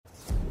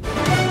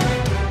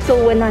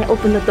So when I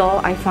opened the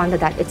door, I found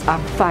that it's on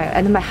fire,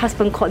 and my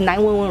husband called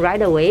 911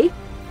 right away.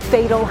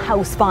 Fatal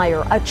house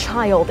fire. A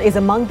child is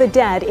among the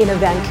dead in a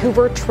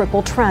Vancouver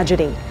triple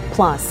tragedy.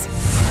 Plus,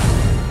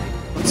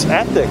 it's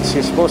ethics.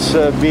 You're supposed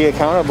to be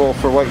accountable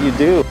for what you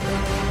do.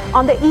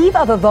 On the eve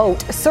of a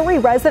vote, Surrey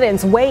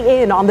residents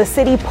weigh in on the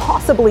city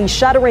possibly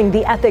shuttering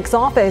the ethics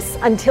office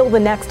until the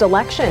next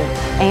election.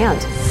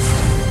 And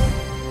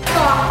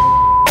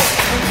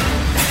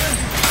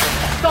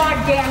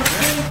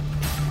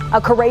a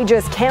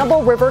courageous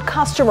Campbell River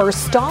customer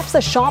stops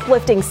a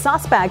shoplifting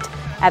suspect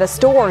at a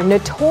store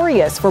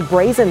notorious for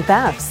brazen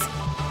thefts.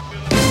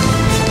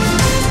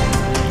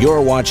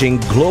 You're watching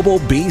Global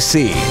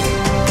BC.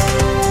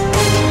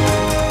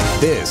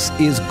 This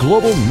is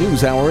Global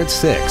News Hour at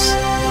 6.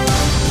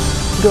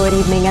 Good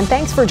evening and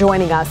thanks for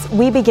joining us.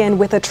 We begin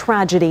with a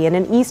tragedy in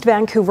an East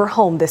Vancouver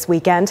home this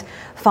weekend.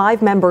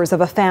 5 members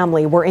of a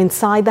family were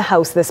inside the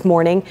house this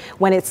morning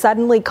when it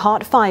suddenly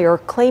caught fire,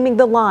 claiming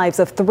the lives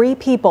of 3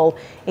 people,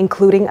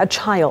 including a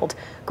child.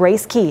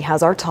 Grace Key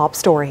has our top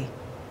story.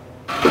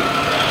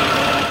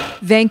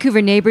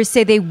 Vancouver neighbors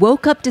say they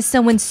woke up to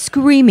someone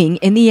screaming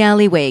in the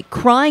alleyway,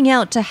 crying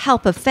out to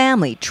help a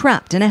family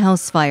trapped in a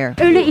house fire.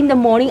 Early in the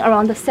morning,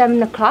 around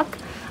 7 o'clock,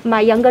 my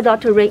younger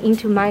daughter ran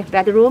into my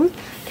bedroom,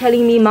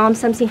 telling me, "Mom,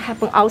 something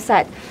happened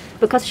outside,"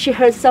 because she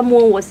heard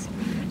someone was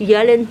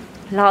yelling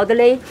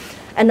loudly,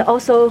 and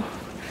also,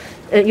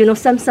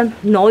 some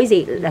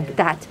noisy like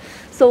that.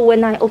 So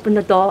when I opened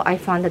the door, I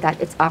found that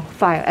it's on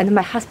fire, and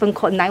my husband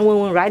called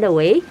 911 right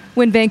away.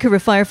 When Vancouver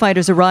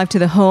firefighters arrived to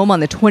the home on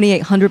the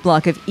 2800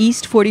 block of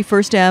East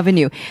 41st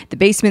Avenue, the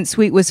basement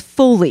suite was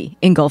fully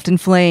engulfed in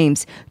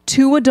flames.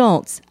 2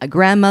 adults, a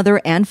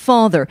grandmother and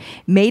father,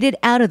 made it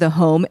out of the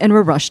home and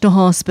were rushed to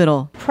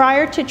hospital.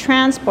 Prior to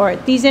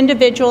transport, these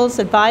individuals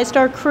advised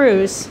our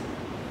crews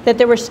that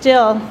there were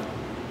still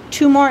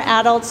 2 more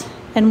adults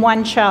and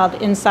 1 child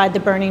inside the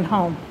burning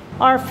home.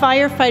 Our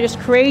firefighters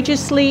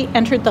courageously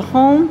entered the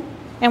home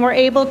and were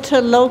able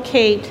to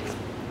locate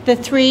the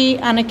 3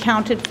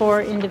 unaccounted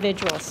for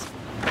individuals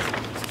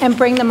and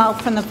bring them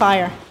out from the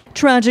fire.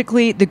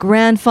 Tragically, the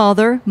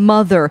grandfather,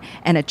 mother,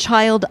 and a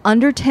child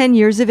under 10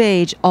 years of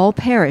age all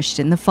perished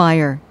in the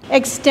fire.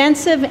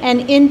 Extensive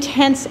and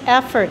intense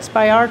efforts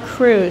by our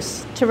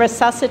crews to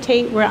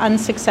resuscitate were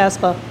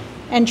unsuccessful.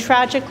 And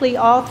tragically,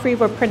 all 3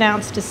 were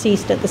pronounced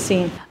deceased at the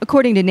scene.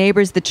 According to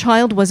neighbors, the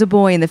child was a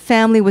boy and the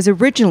family was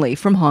originally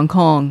from Hong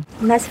Kong.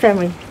 Nice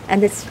family,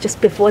 and it's just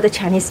before the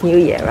Chinese New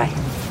Year, right?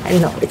 I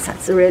know,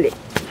 it's really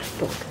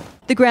broken.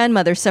 The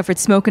grandmother suffered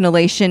smoke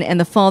inhalation and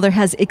the father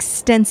has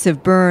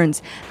extensive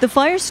burns. The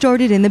fire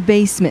started in the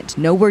basement.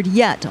 No word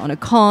yet on a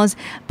cause,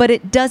 but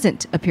it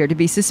doesn't appear to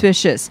be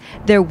suspicious.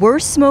 There were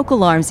smoke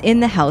alarms in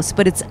the house,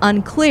 but it's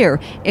unclear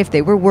if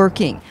they were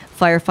working.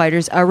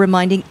 Firefighters are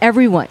reminding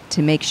everyone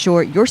to make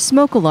sure your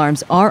smoke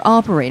alarms are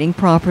operating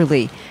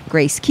properly.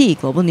 Grace Key,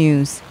 Global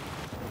News.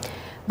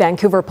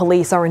 Vancouver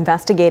police are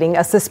investigating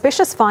a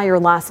suspicious fire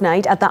last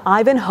night at the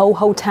Ivanhoe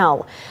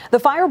Hotel. The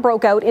fire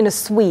broke out in a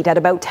suite at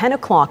about 10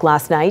 o'clock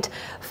last night.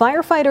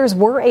 Firefighters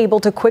were able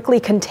to quickly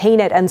contain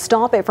it and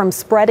stop it from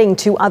spreading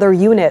to other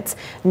units.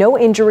 No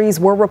injuries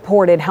were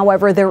reported.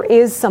 However, there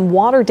is some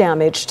water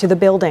damage to the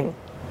building.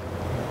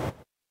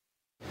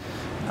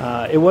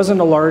 It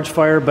wasn't a large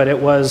fire, but it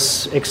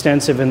was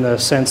extensive in the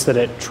sense that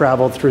it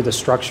traveled through the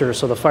structure.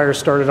 So the fire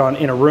started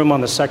in a room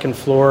on the 2nd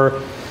floor.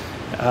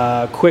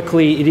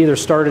 Quickly, it either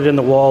started in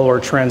the wall or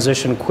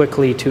transitioned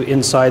quickly to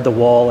inside the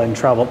wall and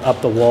traveled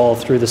up the wall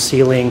through the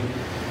ceiling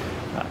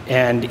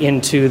and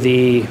into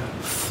the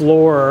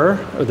floor,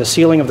 or the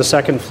ceiling of the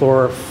 2nd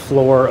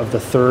floor of the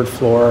 3rd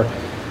floor,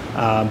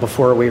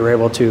 before we were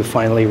able to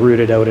finally root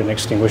it out and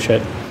extinguish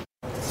it.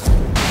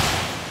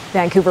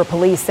 Vancouver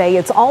police say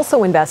it's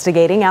also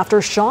investigating after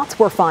shots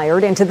were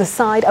fired into the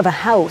side of a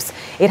house.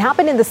 It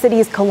happened in the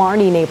city's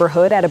Killarney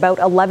neighborhood at about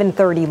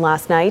 11:30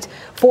 last night.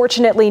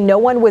 Fortunately, no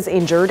one was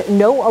injured,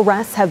 no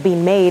arrests have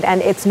been made,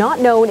 and it's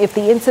not known if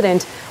the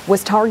incident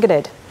was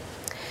targeted.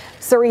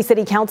 Surrey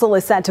City Council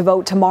is set to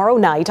vote tomorrow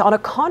night on a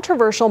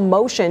controversial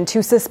motion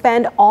to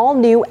suspend all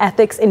new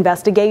ethics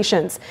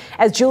investigations.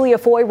 As Julia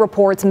Foy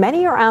reports,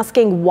 many are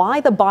asking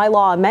why the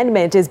bylaw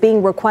amendment is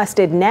being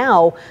requested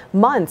now,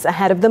 months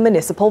ahead of the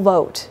municipal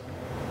vote.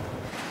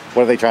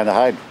 What are they trying to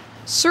hide?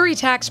 Surrey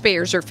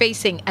taxpayers are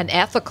facing an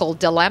ethical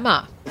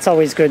dilemma. It's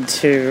always good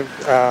to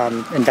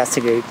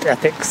investigate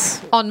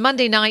ethics. On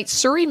Monday night,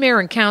 Surrey Mayor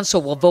and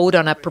Council will vote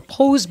on a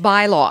proposed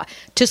bylaw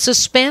to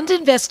suspend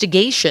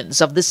investigations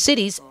of the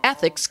city's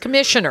ethics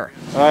commissioner.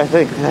 I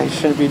think they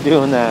shouldn't be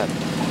doing that.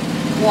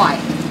 Why?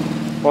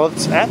 Well,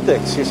 it's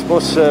ethics. You're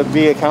supposed to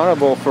be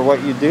accountable for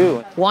what you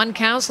do. One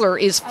councillor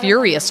is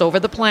furious over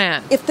the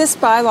plan. If this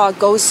bylaw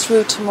goes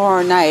through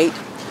tomorrow night,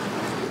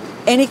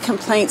 any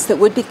complaints that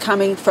would be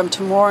coming from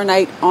tomorrow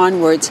night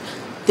onwards,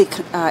 the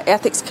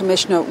ethics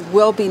commissioner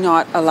will be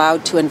not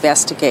allowed to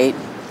investigate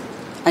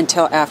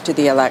until after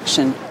the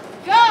election.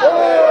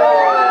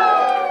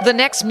 The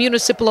next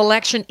municipal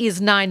election is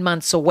 9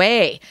 months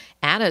away.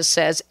 Anna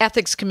says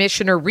Ethics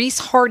Commissioner Reese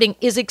Harding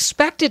is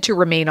expected to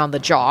remain on the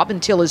job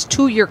until his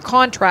 2-year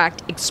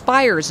contract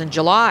expires in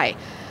July.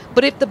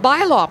 But if the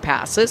bylaw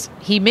passes,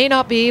 he may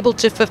not be able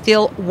to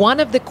fulfill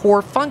one of the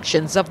core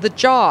functions of the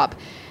job,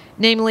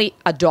 namely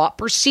adopt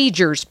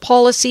procedures,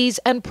 policies,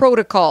 and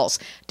protocols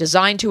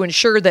designed to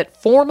ensure that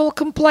formal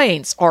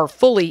complaints are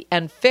fully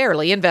and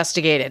fairly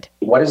investigated.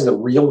 What is the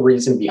real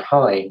reason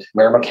behind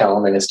Mayor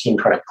McCallum and his team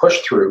trying to push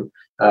through,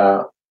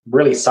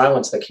 really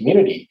silence the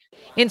community?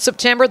 In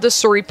September, the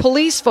Surrey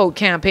Police Vote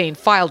campaign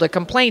filed a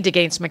complaint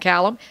against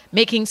McCallum,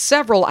 making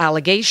several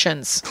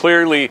allegations.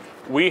 Clearly,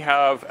 we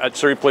have at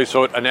Surrey Police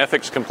Vote an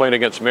ethics complaint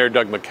against Mayor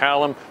Doug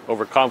McCallum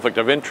over conflict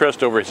of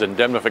interest, over his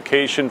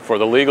indemnification for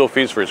the legal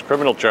fees for his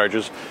criminal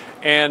charges,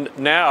 and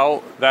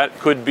now that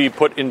could be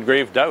put in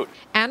grave doubt.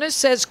 Anna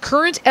says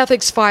current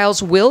ethics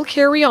files will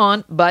carry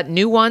on, but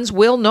new ones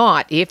will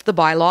not if the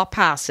bylaw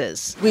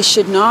passes. We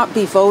should not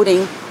be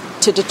voting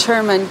to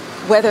determine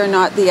whether or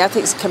not the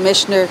Ethics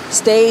Commissioner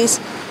stays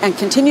and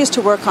continues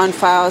to work on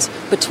files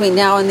between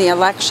now and the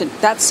election.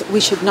 We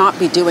should not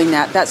be doing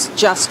that. That's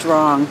just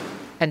wrong.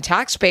 And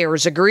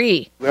taxpayers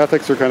agree.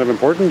 Ethics are kind of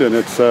important, and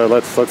it's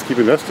let's keep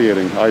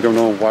investigating. I don't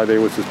know why they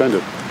would suspend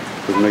it.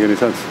 Doesn't make any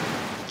sense.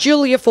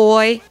 Julia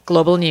Foy,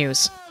 Global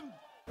News.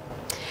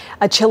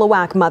 A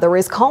Chilliwack mother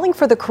is calling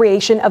for the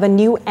creation of a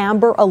new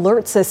Amber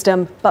Alert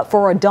system, but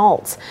for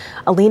adults.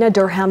 Alina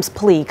Durham's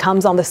plea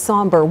comes on the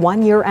somber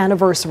 1-year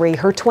anniversary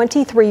her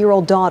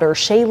 23-year-old daughter,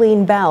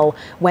 Shailene Bell,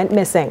 went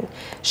missing.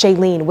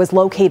 Shailene was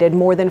located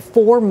more than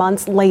 4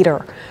 months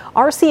later.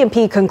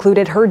 RCMP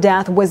concluded her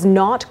death was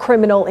not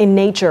criminal in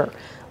nature.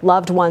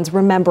 Loved ones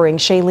remembering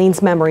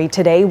Shailene's memory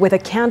today with a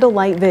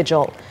candlelight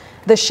vigil.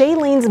 The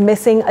Shailene's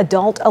Missing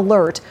Adult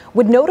Alert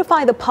would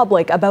notify the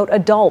public about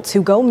adults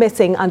who go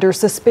missing under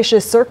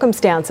suspicious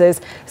circumstances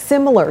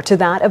similar to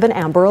that of an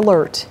Amber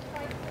Alert.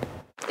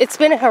 It's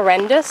been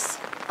horrendous.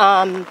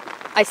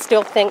 I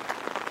still think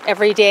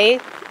every day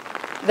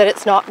that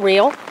it's not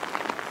real.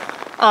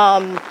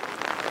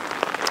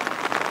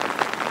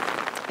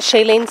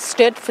 Shailene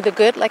stood for the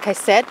good, like I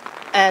said,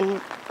 and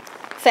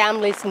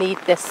families need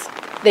this.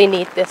 They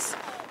need this.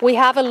 We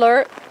have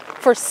alert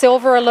for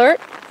Silver Alert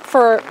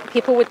for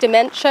people with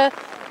dementia.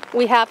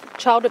 We have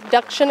child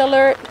abduction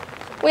alert.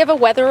 We have a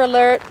weather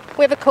alert.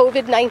 We have a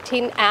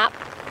COVID-19 app.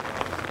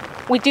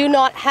 We do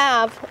not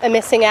have a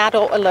missing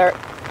adult alert.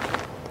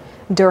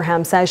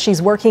 Durham says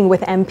she's working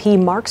with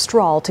MP Mark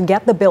Strahl to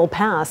get the bill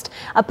passed.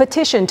 A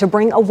petition to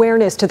bring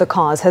awareness to the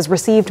cause has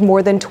received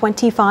more than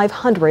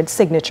 2,500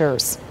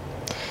 signatures.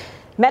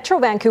 Metro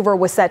Vancouver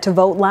was set to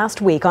vote last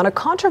week on a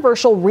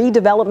controversial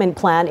redevelopment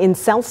plan in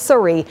South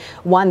Surrey,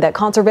 one that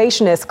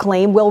conservationists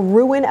claim will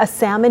ruin a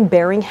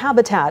salmon-bearing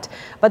habitat.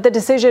 But the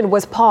decision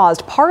was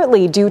paused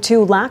partly due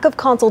to lack of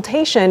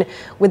consultation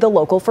with the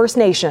local First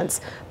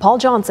Nations. Paul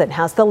Johnson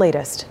has the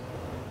latest.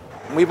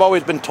 We've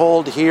always been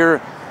told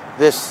here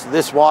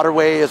this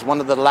waterway is one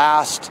of the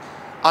last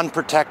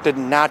unprotected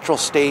natural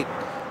state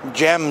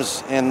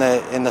gems in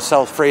the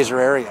South Fraser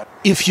area.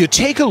 If you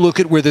take a look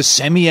at where the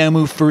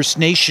Semiahmoo First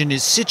Nation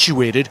is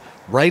situated,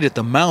 right at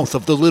the mouth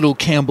of the Little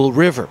Campbell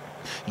River,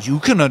 you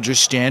can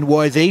understand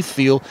why they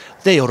feel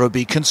they ought to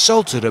be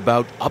consulted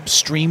about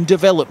upstream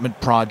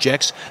development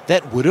projects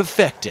that would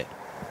affect it.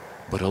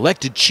 But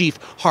elected Chief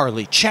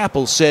Harley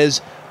Chappell says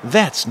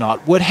that's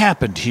not what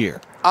happened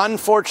here.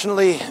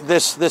 Unfortunately,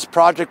 this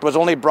project was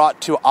only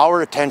brought to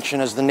our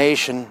attention as the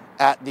nation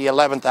at the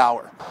 11th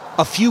hour.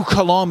 A few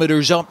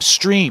kilometers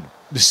upstream,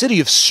 the city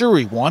of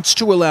Surrey wants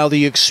to allow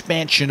the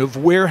expansion of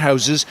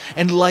warehouses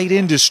and light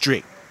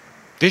industry.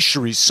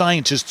 Fisheries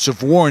scientists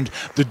have warned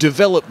the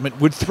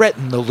development would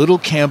threaten the Little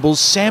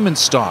Campbell's salmon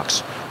stocks,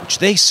 which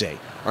they say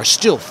are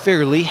still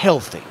fairly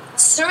healthy.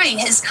 Surrey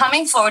is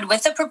coming forward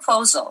with a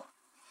proposal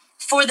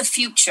for the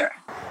future.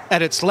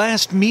 At its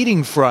last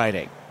meeting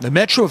Friday, the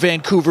Metro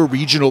Vancouver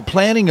Regional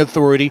Planning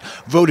Authority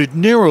voted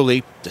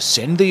narrowly to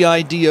send the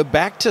idea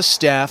back to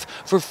staff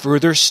for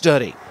further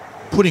study,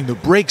 putting the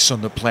brakes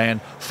on the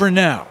plan for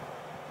now.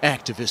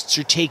 Activists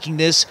are taking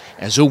this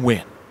as a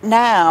win.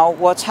 Now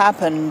what's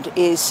happened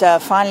is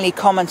finally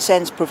common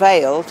sense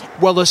prevailed.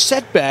 While a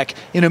setback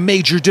in a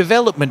major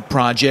development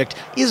project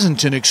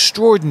isn't an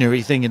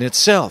extraordinary thing in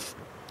itself,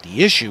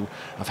 the issue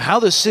of how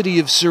the city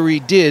of Surrey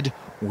did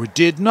or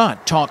did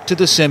not talk to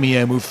the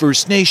Semiahmoo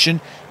First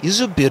Nation is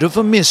a bit of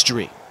a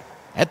mystery.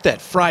 At that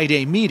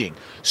Friday meeting,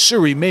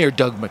 Surrey Mayor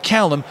Doug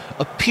McCallum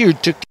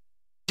appeared to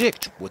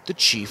contradict what the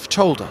chief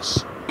told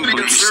us.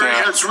 Surrey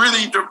has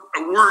really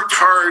worked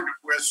hard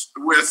with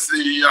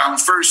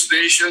the First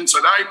Nations,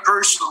 and I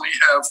personally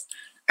have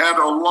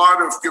had a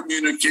lot of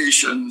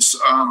communications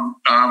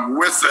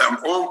with them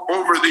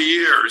over the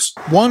years.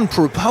 One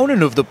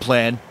proponent of the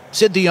plan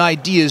said the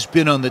idea has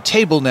been on the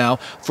table now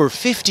for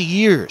 50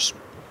 years.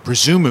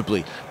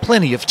 Presumably,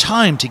 plenty of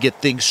time to get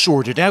things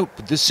sorted out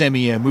with the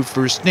Semiahmoo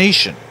First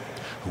Nation,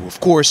 who, of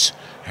course,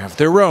 have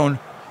their own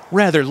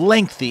rather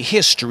lengthy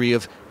history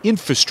of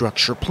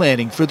infrastructure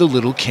planning for the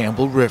Little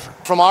Campbell River.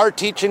 From our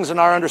teachings and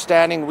our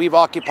understanding, we've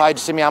occupied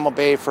Semiahmoo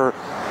Bay for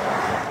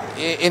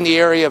in the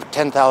area of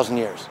 10,000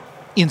 years.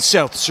 In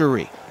South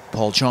Surrey,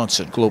 Paul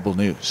Johnson, Global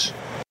News.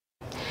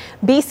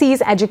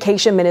 BC's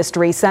Education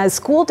Ministry says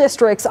school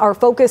districts are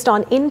focused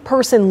on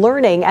in-person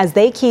learning as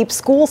they keep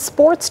school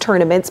sports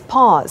tournaments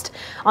paused.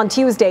 On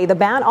Tuesday, the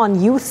ban on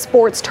youth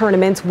sports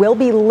tournaments will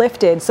be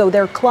lifted, so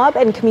their club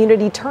and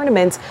community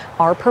tournaments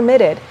are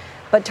permitted.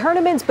 But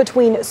tournaments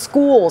between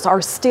schools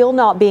are still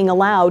not being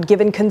allowed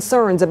given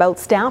concerns about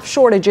staff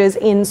shortages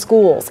in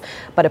schools.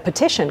 But a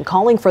petition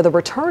calling for the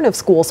return of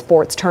school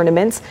sports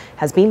tournaments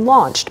has been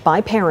launched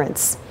by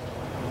parents.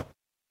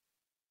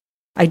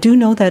 I do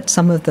know that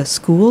some of the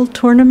school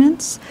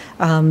tournaments,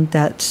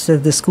 that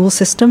the school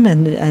system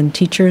and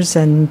teachers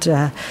and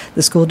the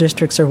school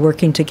districts are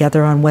working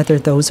together on whether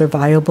those are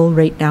viable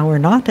right now or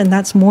not. And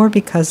that's more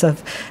because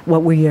of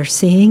what we are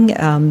seeing,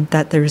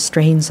 that there's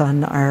strains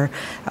on our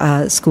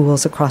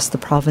schools across the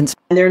province.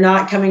 And they're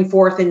not coming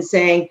forth and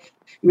saying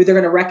they're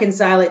going to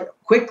reconcile it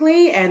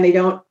quickly, and they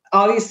don't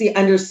obviously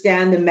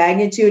understand the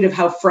magnitude of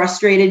how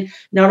frustrated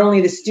not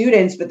only the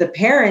students, but the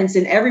parents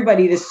and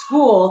everybody, the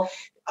school.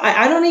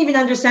 I don't even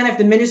understand if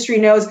the ministry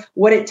knows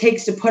what it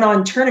takes to put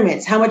on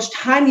tournaments, how much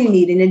time you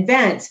need in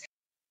advance.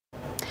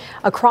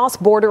 A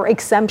cross-border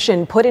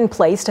exemption put in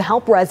place to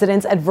help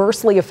residents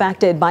adversely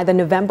affected by the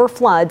November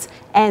floods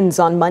ends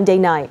on Monday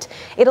night.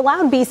 It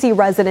allowed BC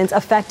residents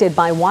affected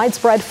by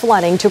widespread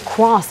flooding to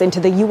cross into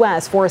the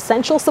U.S. for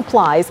essential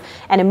supplies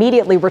and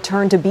immediately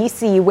return to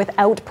BC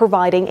without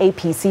providing a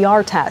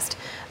PCR test.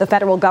 The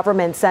federal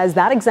government says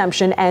that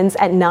exemption ends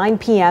at 9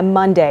 p.m.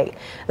 Monday.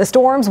 The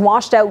storms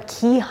washed out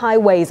key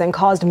highways and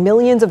caused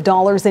millions of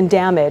dollars in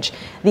damage.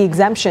 The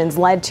exemptions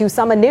led to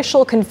some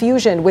initial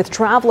confusion, with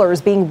travelers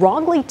being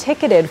wrongly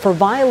ticketed for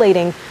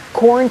violating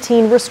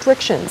quarantine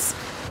restrictions.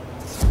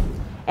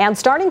 And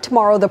starting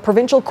tomorrow, the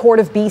Provincial Court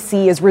of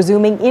BC is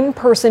resuming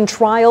in-person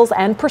trials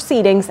and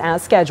proceedings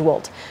as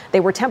scheduled. They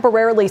were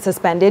temporarily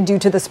suspended due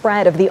to the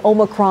spread of the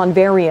Omicron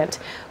variant.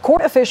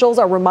 Court officials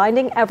are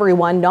reminding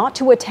everyone not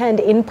to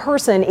attend in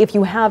person if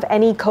you have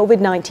any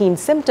COVID-19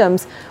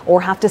 symptoms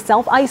or have to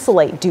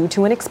self-isolate due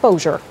to an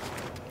exposure.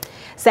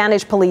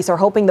 Saanich police are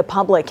hoping the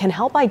public can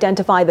help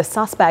identify the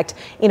suspect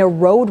in a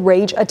road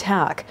rage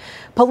attack.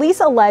 Police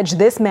allege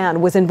this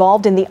man was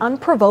involved in the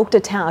unprovoked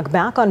attack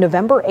back on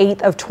November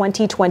 8th of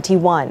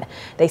 2021.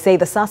 They say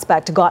the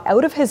suspect got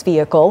out of his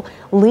vehicle,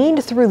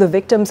 leaned through the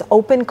victim's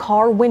open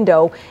car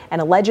window,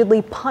 and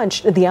allegedly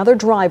punched the other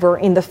driver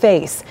in the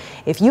face.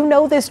 If you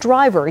know this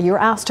driver, you're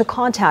asked to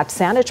contact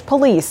Saanich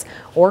Police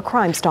or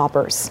Crime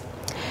Stoppers.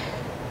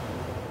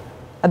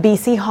 A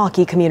BC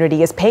hockey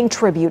community is paying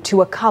tribute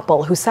to a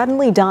couple who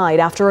suddenly died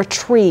after a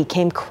tree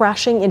came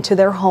crashing into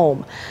their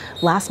home.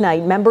 Last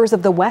night, members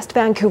of the West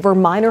Vancouver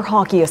Minor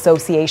Hockey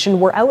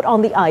Association were out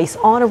on the ice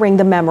honoring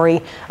the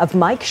memory of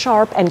Mike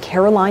Sharp and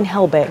Caroline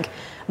Helbig.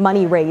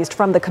 Money raised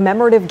from the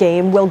commemorative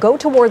game will go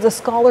towards a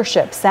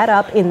scholarship set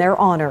up in their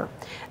honor.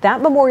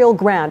 That memorial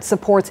grant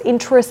supports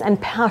interests and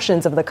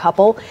passions of the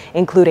couple,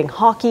 including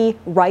hockey,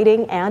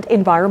 writing, and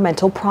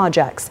environmental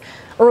projects.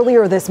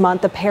 Earlier this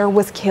month, the pair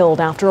was killed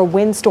after a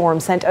windstorm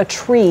sent a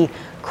tree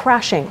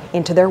crashing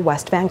into their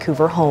West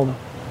Vancouver home.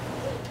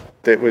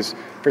 It was,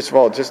 first of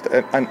all, just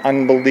an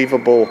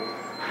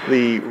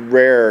unbelievably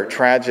rare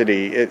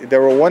tragedy. They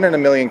were a 1 in a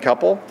million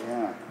couple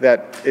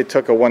that it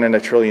took a 1 in a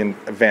trillion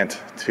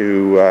event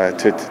to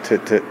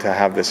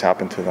have this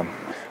happen to them.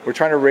 We're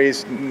trying to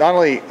raise not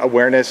only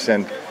awareness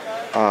and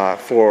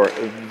for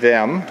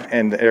them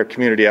and their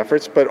community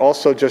efforts, but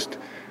also just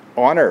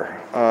honor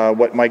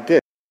what Mike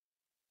did.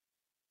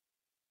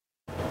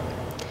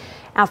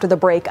 After the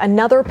break,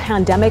 another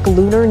pandemic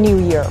Lunar New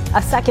Year,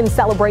 a second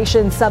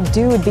celebration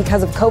subdued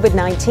because of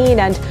COVID-19,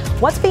 and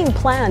what's being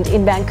planned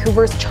in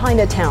Vancouver's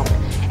Chinatown.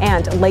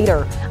 And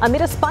later,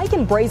 amid a spike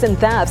in brazen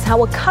thefts,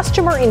 how a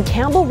customer in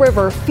Campbell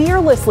River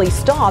fearlessly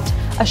stopped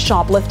a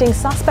shoplifting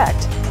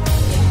suspect.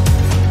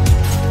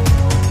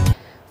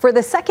 For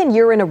the second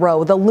year in a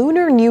row, the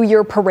Lunar New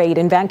Year parade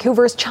in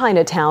Vancouver's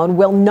Chinatown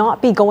will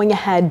not be going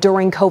ahead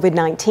during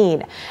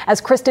COVID-19.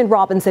 As Kristen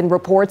Robinson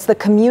reports, the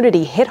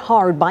community hit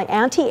hard by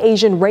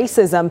anti-Asian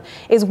racism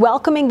is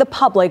welcoming the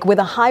public with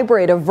a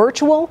hybrid of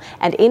virtual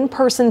and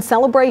in-person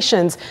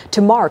celebrations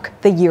to mark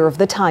the Year of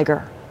the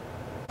Tiger.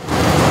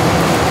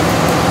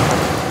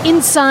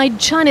 Inside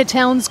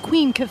Chinatown's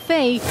Queen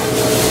Cafe,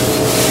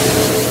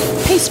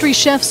 pastry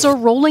chefs are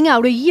rolling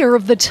out a Year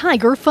of the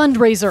Tiger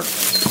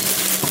fundraiser.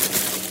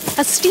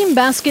 A steam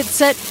basket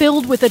set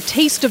filled with a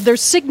taste of their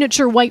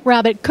signature White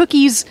Rabbit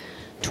cookies,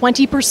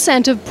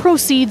 20% of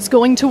proceeds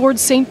going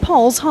towards St.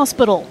 Paul's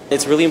Hospital.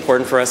 It's really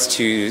important for us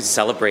to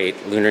celebrate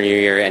Lunar New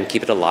Year and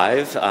keep it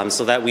alive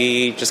so that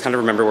we just kind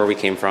of remember where we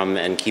came from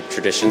and keep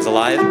traditions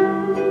alive.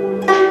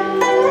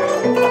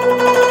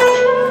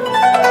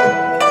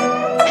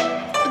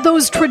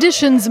 Those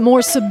traditions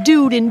more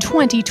subdued in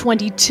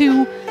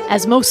 2022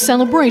 as most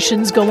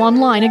celebrations go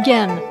online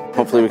again.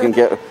 Hopefully we can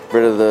get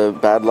rid of the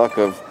bad luck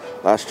of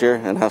last year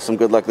and have some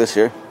good luck this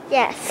year.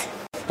 Yes.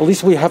 At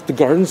least we have the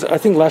gardens. I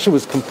think last year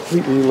was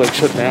completely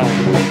shut down.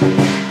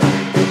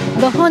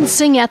 The Han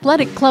Sing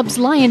Athletic Club's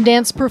Lion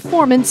Dance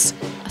performance,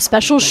 a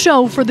special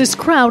show for this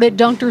crowd at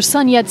Dr.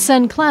 Sun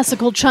Yat-sen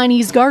Classical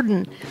Chinese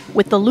Garden,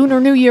 with the Lunar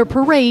New Year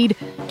parade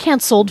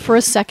canceled for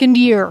a second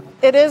year.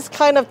 It is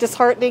kind of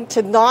disheartening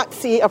to not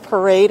see a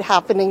parade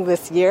happening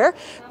this year,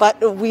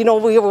 but we know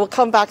we will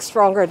come back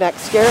stronger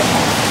next year.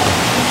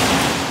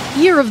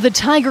 Year of the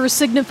Tiger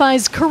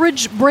signifies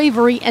courage,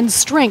 bravery, and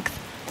strength,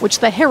 which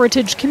the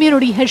heritage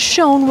community has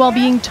shown while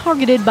being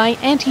targeted by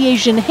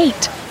anti-Asian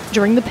hate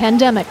during the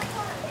pandemic.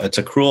 It's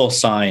a cruel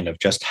sign of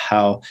just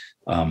how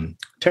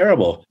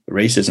terrible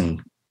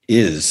racism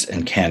is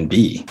and can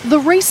be. The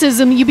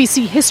racism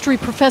UBC history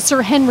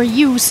professor Henry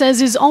Yu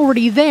says is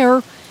already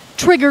there,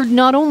 triggered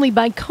not only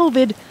by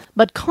COVID,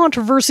 but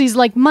controversies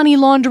like money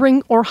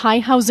laundering or high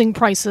housing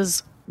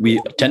prices.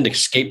 We tend to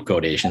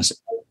scapegoat Asians,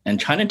 and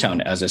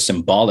Chinatown, as a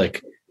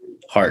symbolic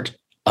heart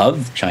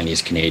of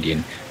Chinese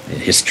Canadian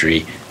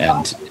history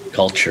and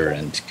culture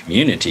and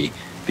community,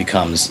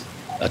 becomes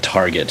a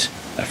target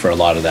for a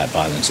lot of that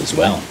violence as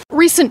well.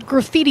 Recent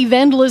graffiti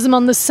vandalism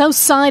on the south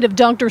side of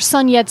Dr.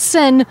 Sun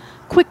Yat-sen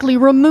quickly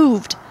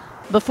removed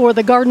before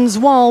the garden's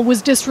wall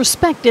was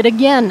disrespected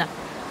again.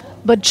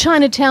 But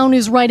Chinatown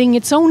is writing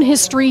its own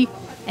history,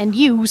 and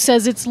Yu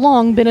says it's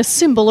long been a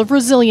symbol of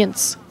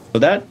resilience. So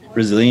that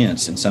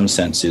resilience, in some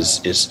sense,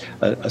 is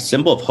a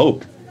symbol of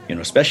hope,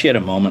 especially at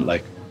a moment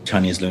like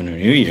Chinese Lunar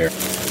New Year.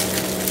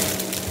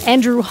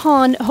 Andrew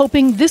Han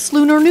hoping this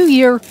Lunar New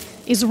Year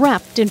is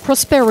wrapped in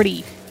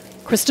prosperity.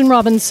 Kristen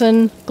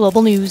Robinson,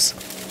 Global News.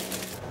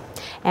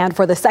 And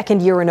for the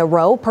second year in a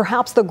row,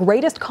 perhaps the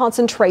greatest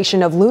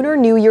concentration of Lunar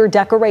New Year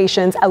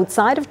decorations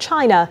outside of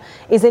China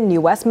is in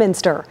New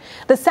Westminster.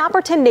 The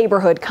Sapperton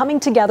neighborhood coming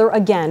together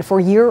again for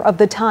Year of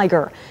the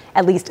Tiger.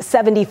 At least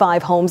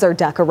 75 homes are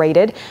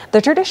decorated. The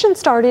tradition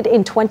started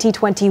in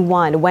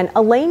 2021 when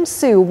Elaine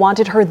Sue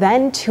wanted her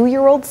then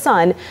 2-year-old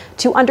son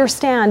to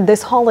understand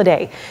this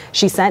holiday.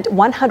 She sent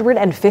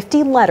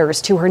 150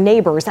 letters to her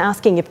neighbors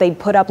asking if they'd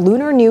put up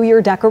Lunar New Year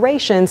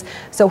decorations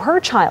so her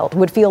child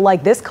would feel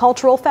like this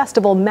cultural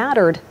festival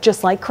mattered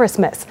just like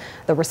Christmas.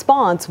 The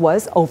response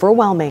was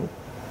overwhelming.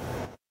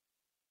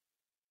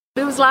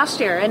 It was last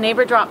year. A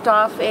neighbor dropped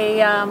off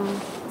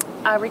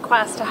a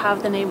request to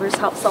have the neighbors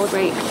help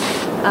celebrate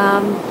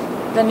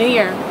the New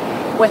Year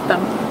with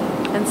them.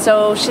 And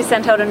so she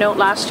sent out a note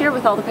last year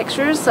with all the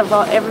pictures of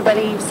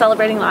everybody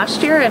celebrating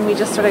last year, and we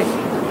just sort of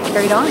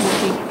carried on, I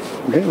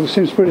think. Okay, well, it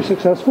seems pretty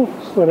successful.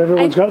 But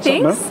everyone's got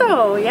something. I think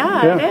so,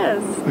 yeah, it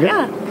is. Okay.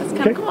 Yeah, it's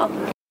kind of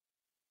cool.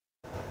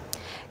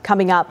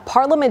 Coming up,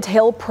 Parliament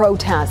Hill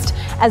protest.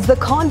 As the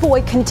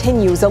convoy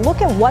continues, a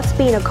look at what's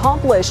being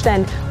accomplished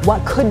and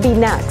what could be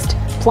next.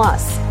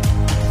 Plus,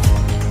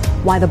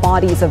 why the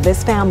bodies of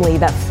this family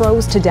that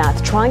froze to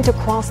death trying to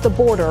cross the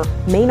border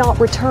may not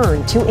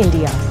return to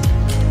India.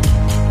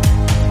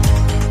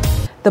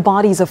 The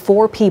bodies of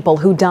 4 people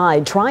who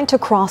died trying to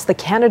cross the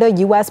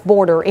Canada-U.S.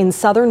 border in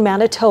southern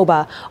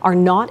Manitoba are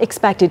not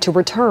expected to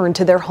return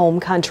to their home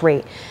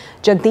country.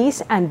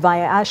 Jagdish and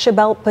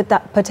Vyashabel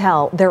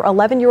Patel, their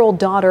 11-year-old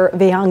daughter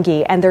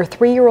Vyangi, and their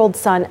 3-year-old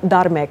son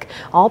Dharmik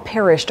all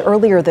perished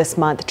earlier this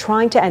month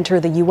trying to enter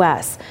the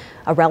U.S.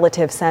 A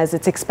relative says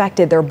it's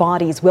expected their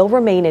bodies will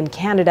remain in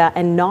Canada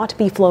and not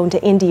be flown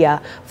to India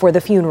for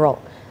the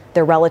funeral.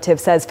 Their relative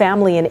says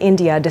family in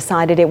India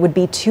decided it would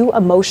be too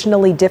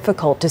emotionally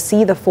difficult to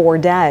see the 4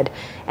 dead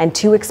and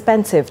too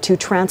expensive to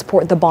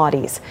transport the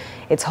bodies.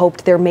 It's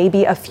hoped there may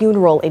be a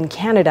funeral in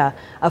Canada.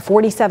 A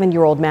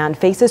 47-year-old man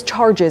faces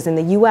charges in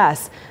the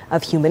U.S.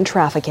 of human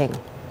trafficking.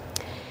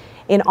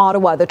 In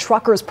Ottawa, the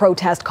truckers'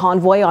 protest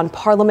convoy on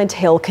Parliament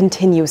Hill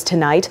continues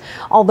tonight.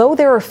 Although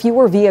there are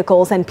fewer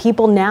vehicles and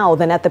people now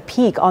than at the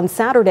peak on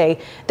Saturday,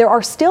 there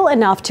are still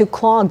enough to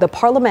clog the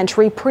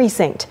parliamentary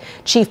precinct.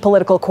 Chief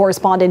political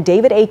correspondent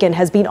David Akin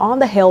has been on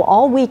the Hill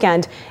all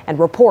weekend and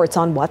reports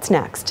on what's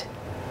next.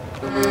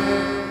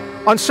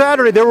 On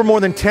Saturday, there were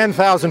more than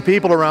 10,000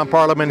 people around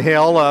Parliament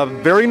Hill.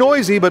 Very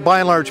noisy, but by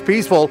and large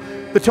peaceful.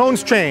 The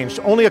tone's changed.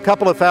 Only a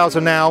couple of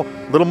thousand now.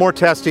 A little more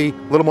testy,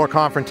 a little more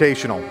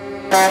confrontational.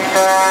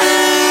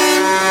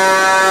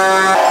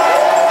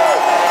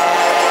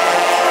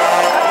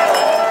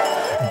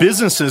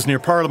 Businesses near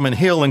Parliament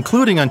Hill,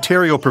 including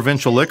Ontario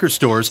provincial liquor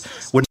stores,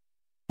 would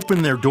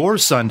open their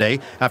doors Sunday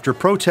after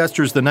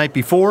protesters the night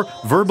before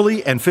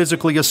verbally and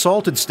physically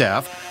assaulted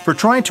staff for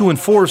trying to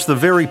enforce the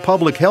very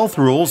public health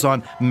rules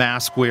on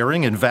mask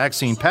wearing and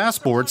vaccine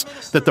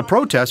passports that the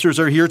protesters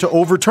are here to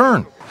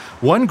overturn.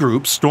 One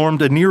group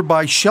stormed a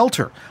nearby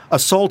shelter,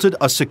 assaulted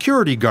a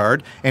security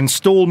guard, and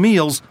stole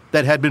meals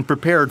that had been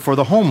prepared for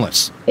the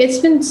homeless. It's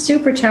been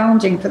super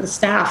challenging for the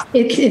staff.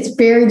 It's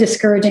very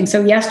discouraging.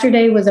 So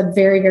yesterday was a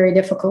very, very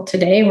difficult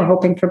day. We're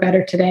hoping for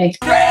better today.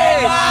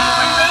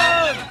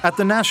 At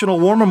the National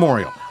War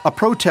Memorial, a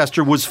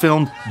protester was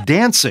filmed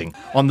dancing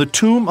on the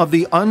tomb of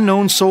the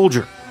unknown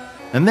soldier.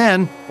 And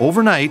then,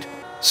 overnight,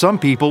 some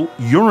people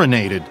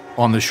urinated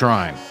on the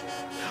shrine.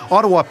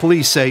 Ottawa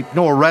police say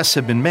no arrests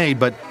have been made,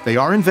 but they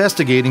are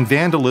investigating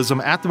vandalism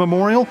at the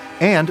memorial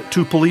and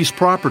to police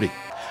property.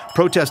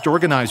 Protest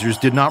organizers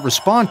did not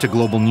respond to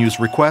Global News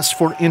requests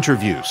for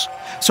interviews.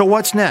 So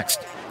what's next?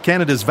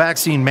 Canada's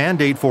vaccine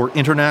mandate for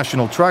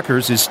international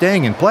truckers is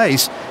staying in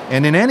place,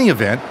 and in any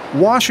event,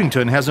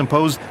 Washington has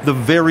imposed the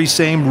very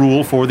same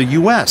rule for the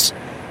U.S.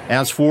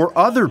 As for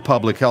other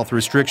public health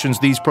restrictions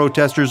these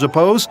protesters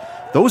oppose,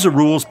 those are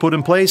rules put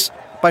in place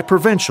by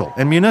provincial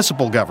and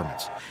municipal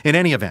governments. In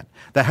any event,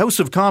 the House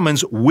of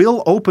Commons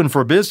will open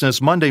for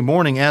business Monday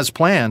morning as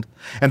planned,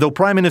 and though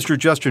Prime Minister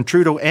Justin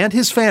Trudeau and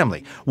his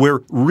family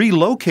were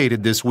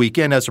relocated this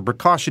weekend as a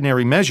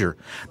precautionary measure,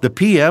 the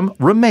PM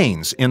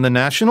remains in the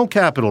National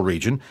Capital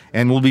Region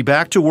and will be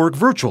back to work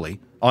virtually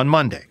on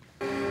Monday.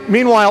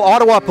 Meanwhile,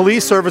 Ottawa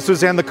Police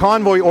Services and the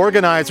convoy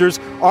organizers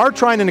are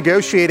trying to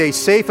negotiate a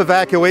safe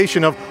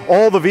evacuation of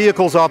all the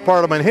vehicles off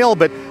Parliament Hill,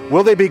 but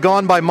will they be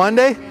gone by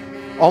Monday?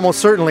 Almost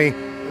certainly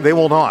they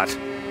will not.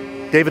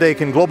 David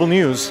Akin, Global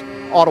News,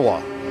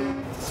 Ottawa.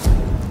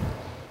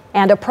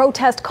 And a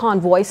protest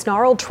convoy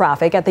snarled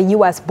traffic at the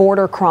U.S.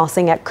 border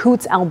crossing at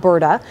Coutts,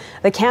 Alberta.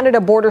 The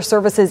Canada Border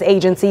Services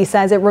Agency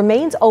says it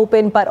remains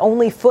open, but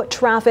only foot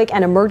traffic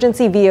and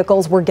emergency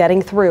vehicles were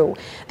getting through.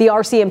 The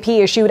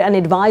RCMP issued an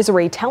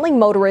advisory telling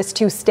motorists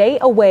to stay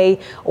away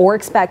or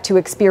expect to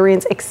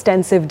experience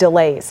extensive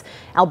delays.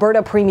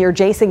 Alberta Premier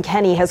Jason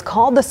Kenney has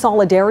called the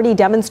solidarity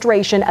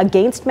demonstration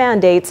against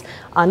mandates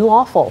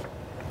unlawful.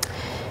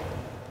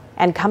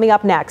 And coming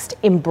up next,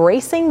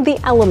 embracing the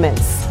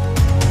elements.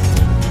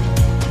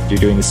 You're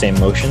doing the same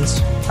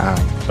motions,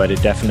 but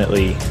it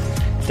definitely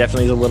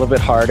is a little bit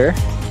harder.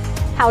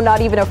 How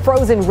not even a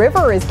frozen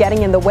river is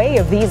getting in the way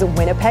of these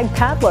Winnipeg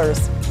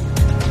paddlers.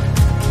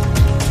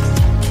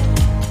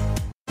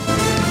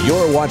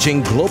 You're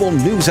watching Global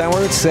News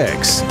Hour at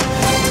 6.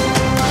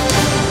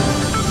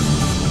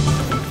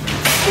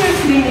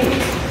 Excuse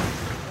me.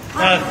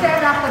 I'm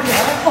set up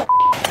again.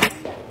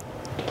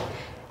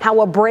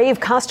 How a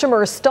brave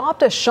customer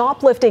stopped a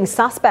shoplifting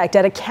suspect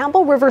at a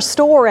Campbell River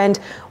store and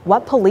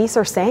what police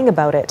are saying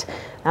about it.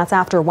 That's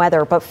after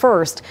weather. But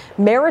first,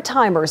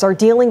 Maritimers are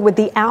dealing with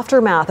the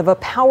aftermath of a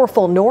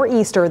powerful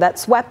nor'easter that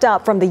swept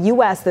up from the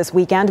U.S. this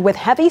weekend, with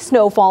heavy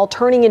snowfall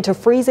turning into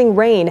freezing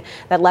rain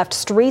that left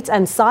streets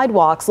and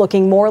sidewalks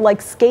looking more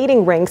like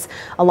skating rinks,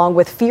 along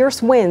with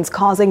fierce winds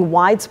causing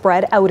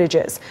widespread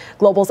outages.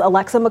 Global's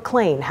Alexa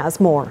McLean has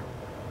more.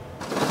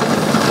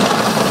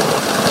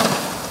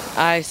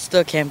 I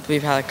still can't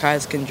believe how the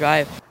cars can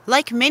drive.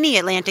 Like many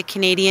Atlantic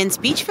Canadians,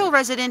 Beachville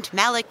resident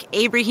Malik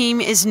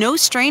Ibrahim is no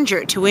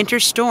stranger to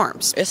winter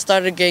storms. It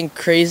started getting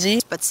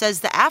crazy, but says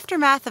the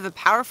aftermath of a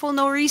powerful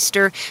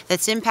nor'easter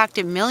that's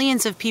impacted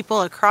millions of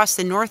people across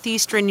the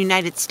northeastern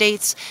United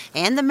States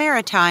and the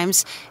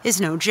Maritimes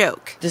is no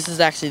joke. This is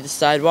actually the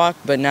sidewalk,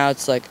 but now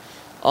it's like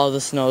all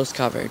the snow is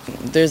covered.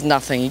 There's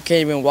nothing. You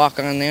can't even walk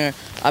on there.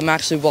 I'm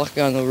actually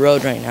walking on the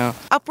road right now.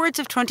 Upwards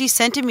of 20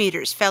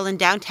 centimeters fell in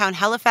downtown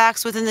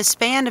Halifax within the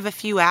span of a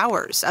few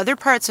hours. Other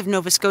parts of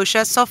Nova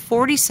Scotia saw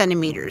 40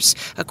 centimeters,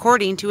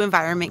 according to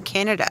Environment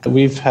Canada.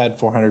 We've had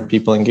 400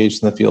 people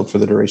engaged in the field for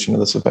the duration of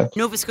this event.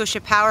 Nova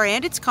Scotia Power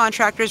and its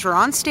contractors were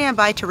on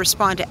standby to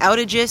respond to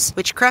outages,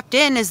 which crept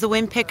in as the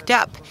wind picked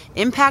up,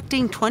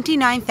 impacting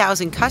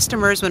 29,000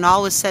 customers when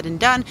all was said and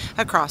done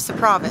across the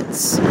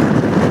province.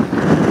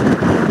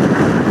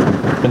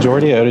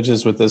 Majority of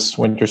outages with this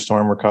winter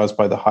storm were caused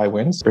by the high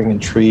winds, bringing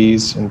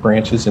trees and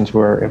branches into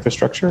our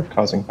infrastructure,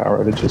 causing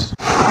power outages.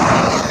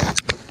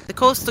 The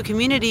coastal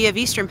community of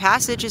Eastern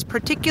Passage is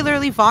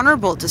particularly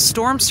vulnerable to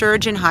storm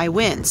surge and high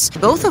winds,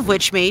 both of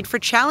which made for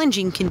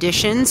challenging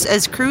conditions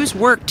as crews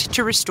worked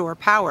to restore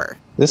power.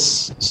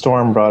 This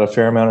storm brought a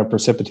fair amount of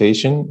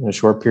precipitation in a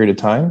short period of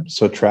time,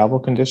 so travel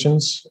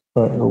conditions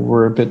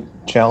were a bit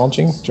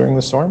challenging during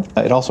the storm.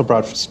 It also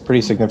brought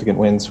pretty significant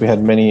winds. We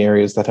had many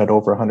areas that had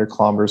over 100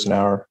 kilometers an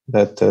hour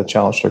that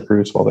challenged our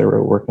crews while they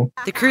were working.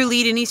 The crew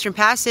lead in Eastern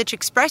Passage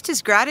expressed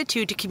his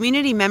gratitude to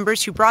community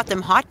members who brought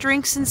them hot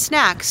drinks and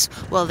snacks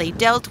while they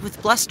dealt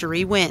with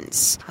blustery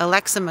winds.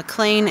 Alexa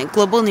McLean,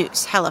 Global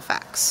News,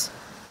 Halifax.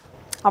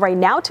 All right,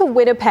 now to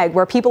Winnipeg,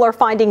 where people are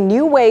finding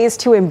new ways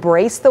to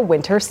embrace the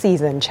winter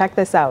season. Check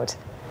this out.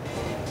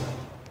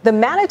 The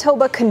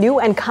Manitoba Canoe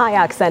and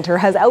Kayak Centre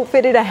has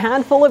outfitted a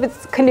handful of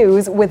its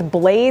canoes with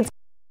blades.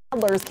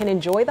 Paddlers can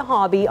enjoy the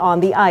hobby on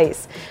the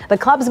ice. The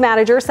club's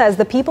manager says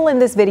the people in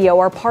this video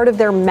are part of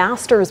their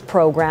master's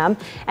program,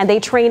 and they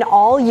train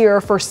all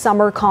year for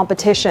summer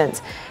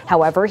competitions.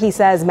 However, he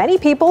says many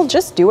people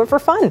just do it for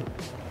fun.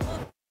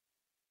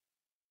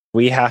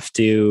 We have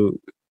to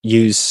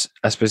use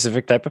a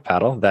specific type of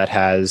paddle that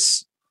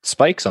has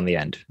spikes on the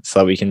end so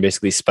that we can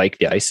basically spike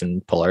the ice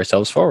and pull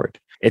ourselves forward.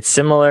 It's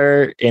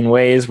similar in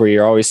ways where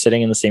you're always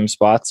sitting in the same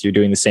spots, you're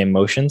doing the same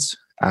motions,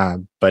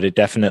 but it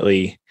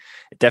definitely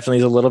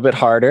is a little bit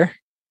harder.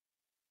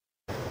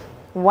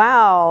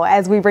 Wow.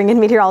 As we bring in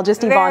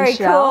meteorologist Yvonne Very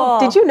Shell. cool.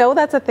 Did you know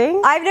that's a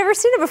thing? I've never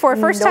seen it before.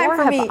 First time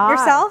for me.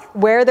 Yourself?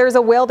 Where there's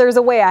a will, there's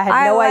a way. I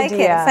had no idea.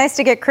 It. It's nice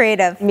to get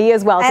creative. Me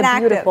as well. It's a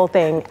beautiful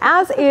thing.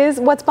 As is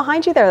what's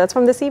behind you there. That's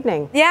from this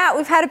evening. Yeah,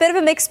 we've had a bit of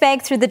a mixed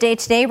bag through the day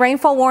today.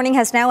 Rainfall warning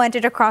has now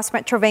ended across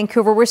Metro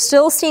Vancouver. We're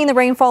still seeing the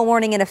rainfall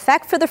warning in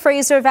effect for the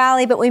Fraser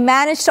Valley, but we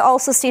managed to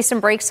also see some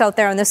breaks out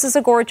there. And this is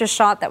a gorgeous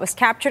shot that was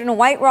captured in a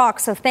White Rock.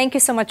 So thank you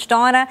so much,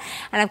 Donna.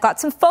 And I've got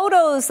some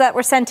photos that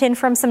were sent in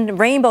from some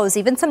rainbows,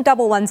 even some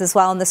double ones as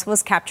well. And this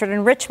was captured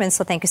in Richmond.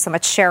 So thank you so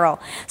much, Cheryl.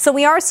 So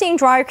we are seeing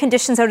drier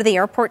conditions out of the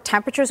airport.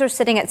 Temperatures are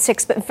sitting at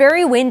 6, but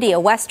very windy. A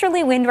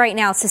westerly wind right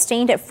now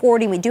sustained at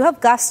 40. We do have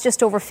gusts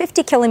just over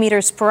 50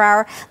 kilometers per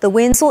hour. The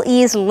winds will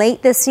ease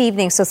late this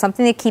evening. So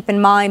something to keep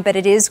in mind, but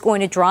it is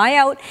going to dry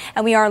out.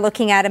 And we are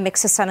looking at a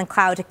mix of sun and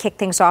cloud to kick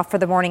things off for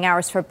the morning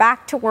hours for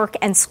back to work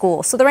and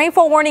school. So the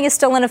rainfall warning is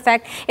still in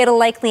effect. It'll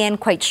likely end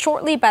quite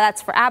shortly, but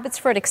that's for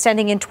Abbotsford,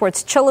 extending in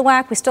towards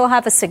Chilliwack. We still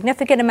have a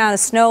significant amount of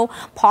snow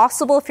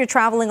possible if you're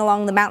traveling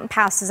along the mountain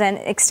passes and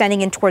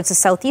extending in towards the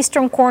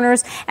southeastern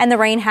corners, and the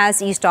rain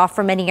has eased off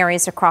for many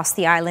areas across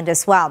the island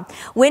as well.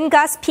 Wind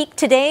gusts peaked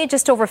today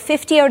just over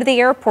 50 out of the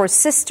airport.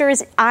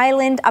 Sisters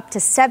Island up to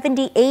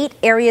 78,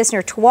 areas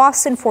near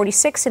Tsawwassen,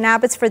 46 in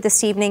Abbotsford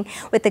this evening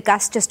with the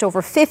gust just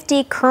over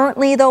 50.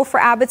 Currently though for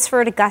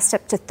Abbotsford, a gust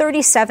up to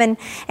 37,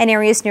 and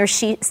areas near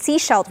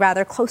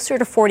Sechelt closer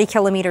to 40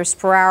 kilometers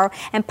per hour,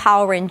 and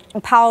Powell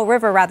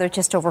River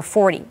just over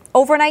 40.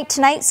 Overnight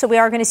tonight, so we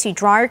are going to see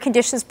drier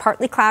conditions,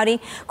 partly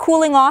cloudy,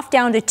 cooling off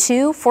down to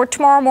 2 for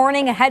tomorrow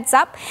morning. A heads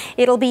up,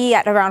 it'll be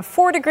at around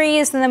 4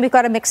 degrees, and then we've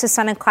got a mix of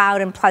sun and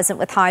cloud and pleasant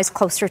with highs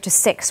closer to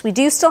 6. We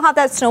do still have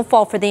that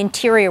snowfall for the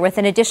interior with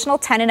an additional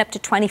 10 and up to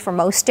 20 for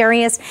most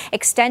areas,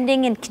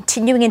 extending and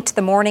continuing into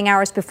the morning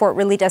hours before it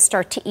really does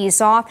start to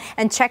ease off.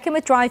 And check in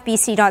with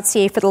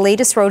drivebc.ca for the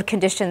latest road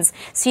conditions.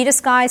 Sea to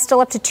sky still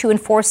up to 2 and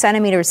 4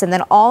 centimeters, and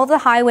then all the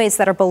highways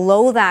that are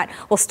below that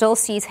will still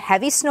see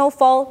heavy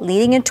snowfall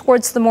leading in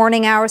towards the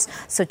morning hours.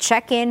 So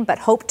check in, but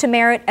hope to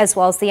merit, as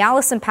well as the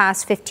Allison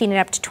Pass, 15 and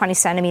up to 20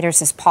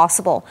 centimeters is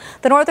possible.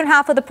 The northern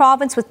half of the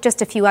province with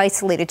just a few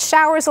isolated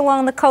showers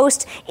along the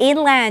coast.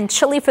 Inland,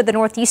 chilly for the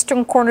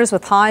northeastern corners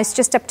with highs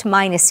just up to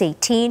minus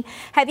 18.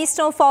 Heavy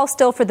snowfall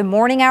still for the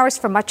morning hours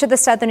for much of the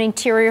southern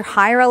interior,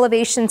 higher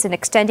elevations and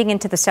extending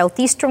into the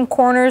southeastern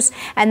corners.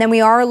 And then we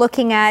are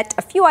looking at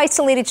a few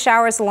isolated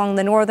showers along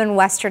the northern,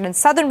 western and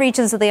southern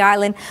regions of the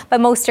island,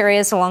 but most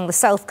areas along the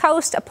south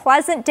coast. A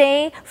pleasant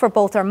day for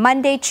both our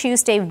Monday,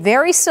 Tuesday,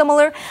 very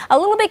similar. A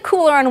little bit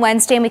cooler on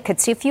Wednesday, and we could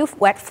see a few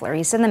wet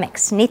flurries in the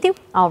mix. Neetu?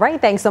 All right,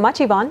 thanks so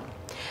much, Yvonne.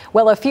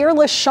 Well, a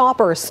fearless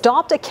shopper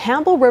stopped a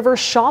Campbell River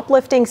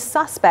shoplifting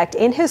suspect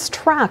in his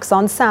tracks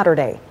on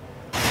Saturday.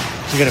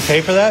 You gonna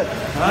pay for that?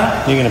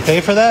 Huh? You gonna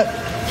pay for that?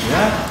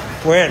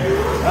 Yeah. When?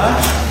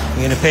 Huh?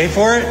 You gonna pay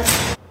for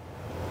it?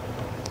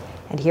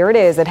 And here it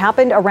is. It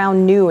happened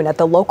around noon at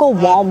the local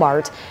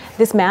Walmart.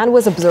 This man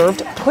was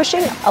observed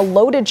pushing a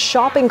loaded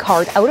shopping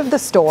cart out of the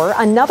store.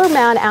 Another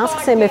man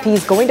asks him if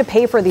he's going to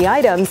pay for the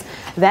items.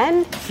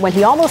 Then, when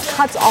he almost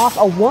cuts off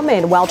a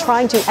woman while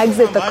trying to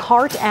exit the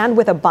cart and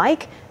with a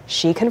bike,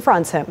 she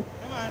confronts him.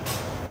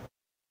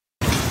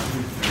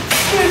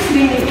 Excuse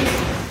me.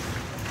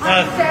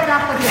 I'm set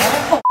up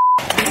again.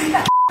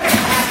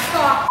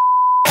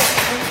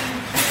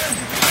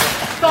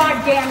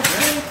 Goddamn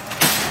thing.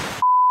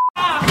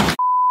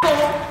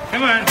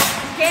 Come on.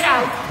 Get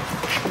out.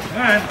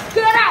 Come on.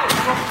 Get out.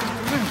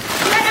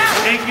 Get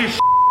out. Take your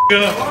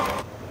go.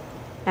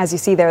 As you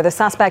see there, the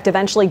suspect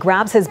eventually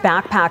grabs his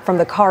backpack from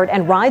the cart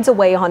and rides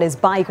away on his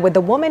bike, with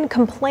the woman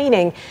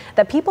complaining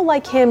that people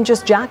like him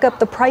just jack up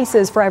the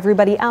prices for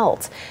everybody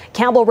else.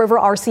 Campbell River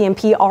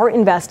RCMP are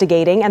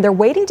investigating, and they're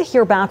waiting to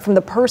hear back from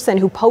the person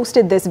who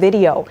posted this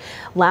video.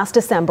 Last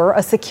December,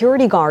 a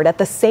security guard at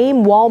the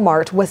same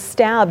Walmart was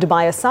stabbed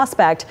by a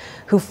suspect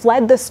who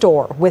fled the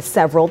store with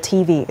several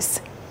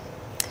TVs.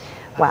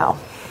 Wow.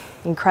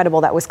 Incredible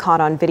that was caught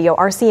on video.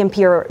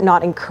 RCMP are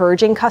not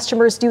encouraging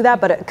customers do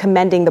that, but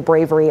commending the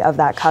bravery of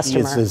of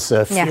customer. She is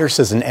as fierce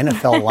as an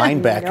NFL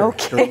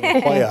linebacker during the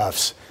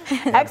playoffs.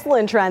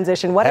 Excellent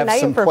transition. What a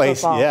night for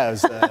football. Yeah, it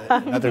was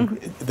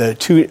the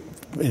two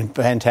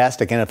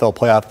fantastic NFL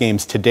playoff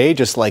games today,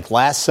 just like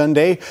last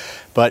Sunday.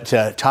 But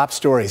top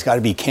story has got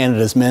to be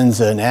Canada's men's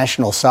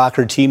national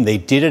soccer team. They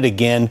did it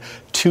again,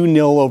 2-0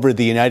 over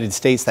the United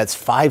States. That's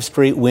 5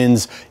 straight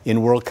wins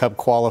in World Cup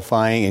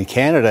qualifying. In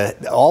Canada,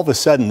 all of a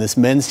sudden, this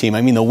men's team,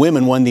 I mean, the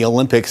women won the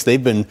Olympics.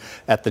 They've been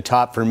at the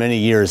top for many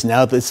years.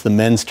 Now it's the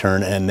men's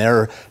turn, and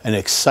they're an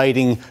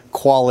exciting,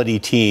 quality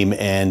team.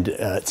 And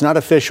it's not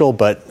official,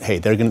 but hey,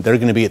 they're going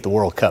to be at the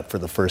World Cup for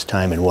the first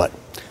time in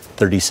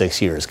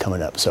 36 years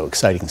coming up. So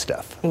exciting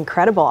stuff.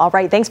 Incredible. All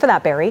right. Thanks for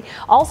that, Barry.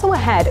 Also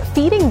ahead,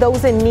 feeding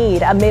those in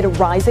need amid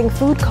rising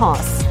food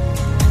costs.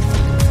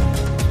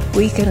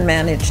 We can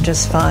manage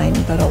just fine,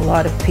 but a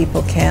lot of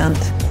people can't.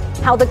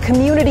 How the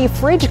community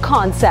fridge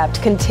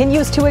concept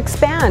continues to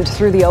expand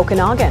through the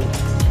Okanagan.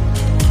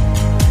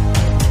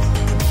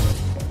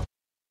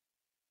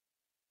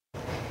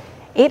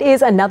 It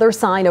is another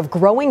sign of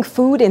growing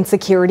food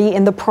insecurity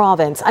in the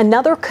province.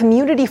 Another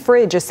community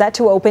fridge is set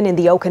to open in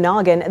the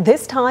Okanagan,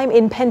 this time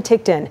in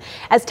Penticton.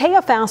 As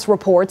Taya Fast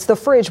reports, the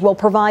fridge will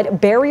provide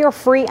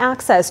barrier-free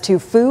access to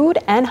food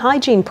and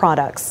hygiene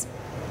products.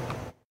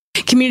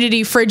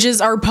 Community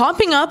fridges are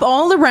popping up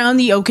all around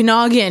the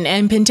Okanagan,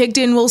 and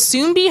Penticton will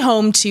soon be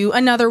home to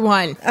another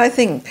one. I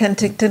think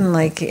Penticton,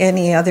 like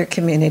any other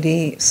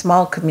community,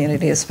 small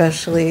community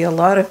especially, a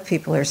lot of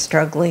people are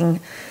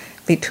struggling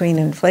between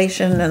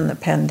inflation and the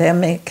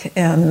pandemic,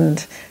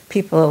 and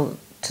people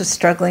just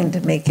struggling to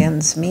make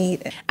ends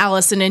meet.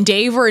 Allison and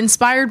Dave were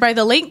inspired by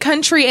the Lake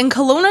Country and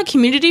Kelowna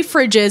community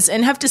fridges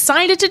and have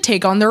decided to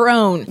take on their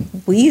own.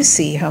 We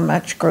see how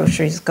much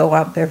groceries go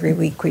up every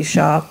week we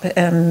shop,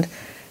 and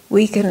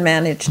we can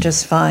manage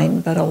just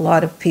fine, but a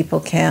lot of people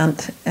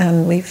can't,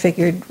 and we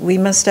figured we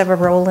must have a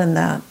role in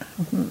that.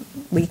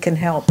 We can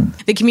help.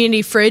 The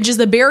community fridge is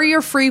a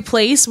barrier-free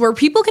place where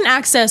people can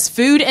access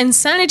food and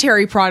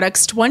sanitary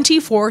products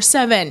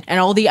 24/7, and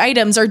all the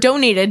items are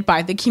donated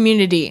by the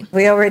community.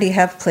 We already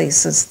have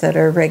places that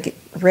are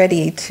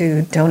ready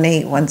to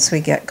donate once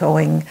we get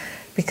going,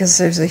 because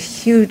there's a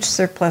huge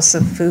surplus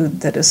of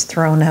food that is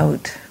thrown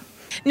out.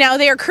 Now,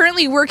 they are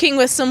currently working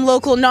with some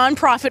local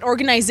nonprofit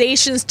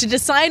organizations to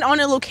decide on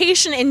a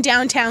location in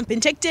downtown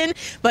Penticton,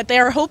 but they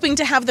are hoping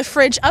to have the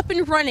fridge up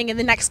and running in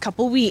the next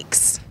couple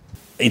weeks.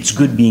 It's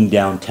good being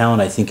downtown.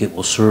 I think it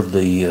will serve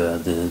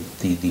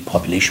the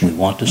population we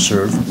want to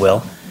serve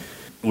well.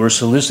 We're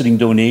soliciting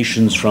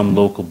donations from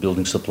local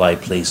building supply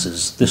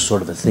places, this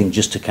sort of a thing,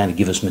 just to kind of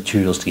give us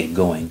materials to get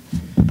going.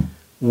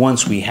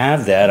 Once we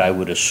have that, I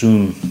would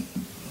assume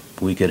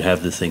we could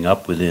have the thing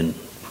up within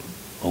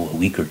a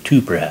week or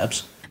two,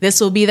 perhaps. This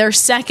will be their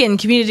second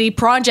community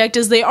project,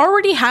 as they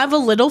already have a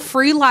little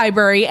free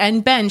library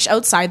and bench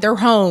outside their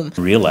home.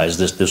 I realized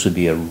this would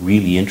be a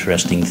really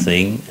interesting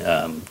thing,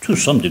 to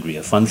some degree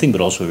a fun thing,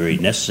 but also a very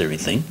necessary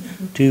thing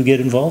to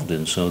get involved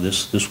in. So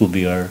this will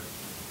be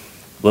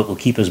what will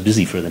keep us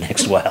busy for the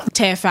next while.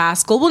 Taya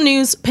Fast, Global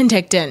News,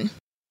 Penticton.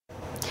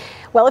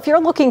 Well, if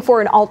you're looking for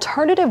an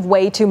alternative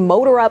way to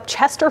motor up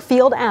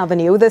Chesterfield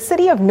Avenue, the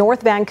City of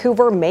North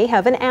Vancouver may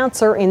have an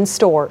answer in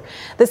store.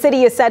 The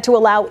city is set to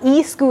allow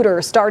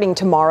e-scooters starting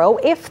tomorrow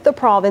if the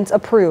province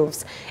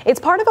approves. It's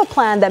part of a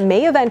plan that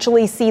may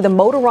eventually see the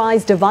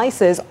motorized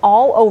devices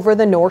all over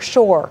the North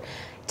Shore.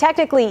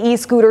 Technically,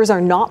 e-scooters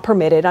are not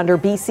permitted under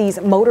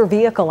BC's Motor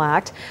Vehicle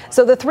Act,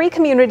 so the three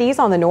communities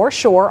on the North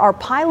Shore are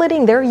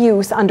piloting their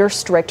use under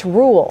strict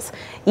rules.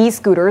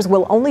 E-scooters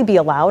will only be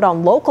allowed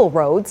on local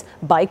roads,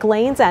 bike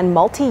lanes, and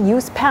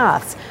multi-use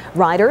paths.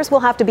 Riders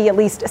will have to be at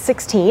least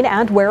 16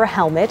 and wear a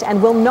helmet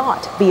and will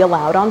not be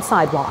allowed on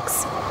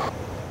sidewalks.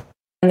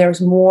 And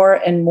there's more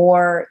and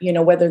more,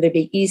 whether they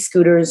be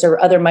e-scooters or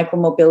other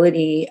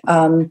micromobility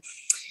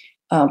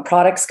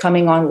products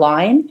coming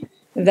online,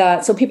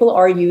 so people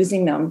are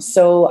using them.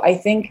 So I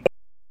think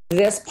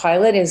this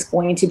pilot is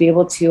going to be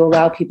able to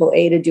allow people,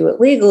 A, to do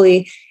it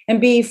legally, and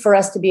B, for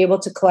us to be able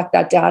to collect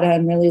that data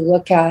and really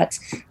look at,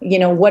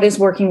 what is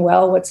working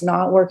well, what's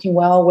not working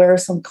well, where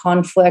is some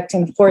conflict.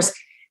 And of course,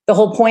 the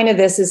whole point of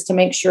this is to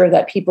make sure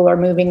that people are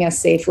moving as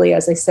safely,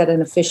 as I said,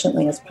 and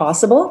efficiently as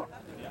possible.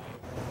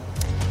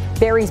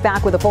 Barry's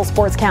back with a full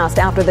sportscast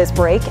after this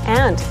break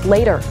and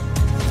later.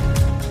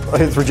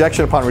 It's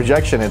rejection upon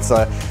rejection.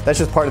 That's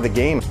just part of the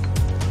game.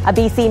 A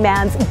BC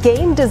man's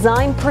game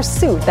design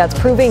pursuit that's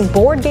proving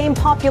board game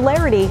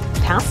popularity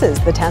passes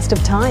the test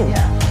of time.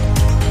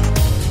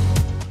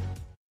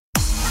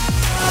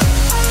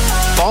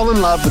 Fall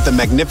in love with the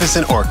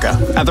magnificent orca.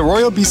 At the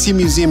Royal BC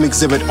Museum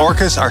exhibit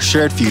Orcas, Our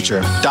Shared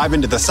Future, dive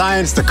into the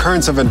science, the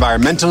currents of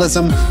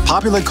environmentalism,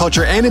 popular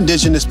culture, and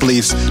Indigenous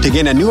beliefs to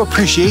gain a new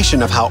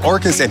appreciation of how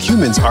orcas and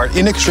humans are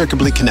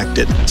inextricably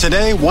connected.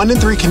 Today, 1 in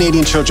 3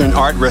 Canadian children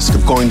are at risk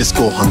of going to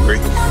school hungry.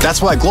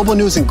 That's why Global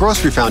News and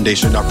Grocery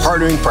Foundation are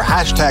partnering for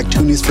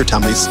 #Toonies for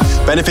Tummies,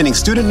 benefiting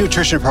student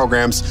nutrition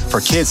programs for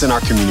kids in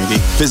our community.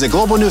 Visit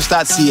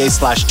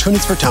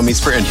globalnews.ca/Toonies for Tummies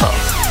for info.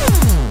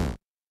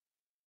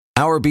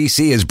 Our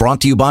BC is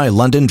brought to you by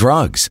London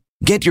Drugs.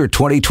 Get your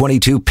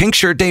 2022 Pink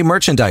Shirt Day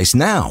merchandise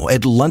now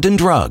at London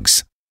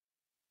Drugs.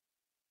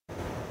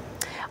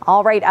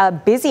 All right, a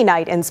busy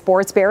night in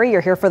sports. Barry,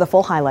 you're here for the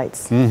full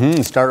highlights.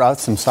 Start out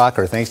some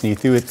soccer. Thanks,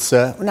 Neithu. It's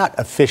not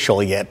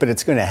official yet, but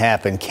it's going to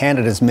happen.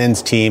 Canada's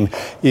men's team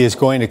is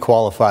going to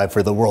qualify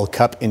for the World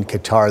Cup in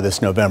Qatar this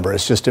November.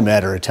 It's just a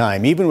matter of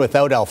time. Even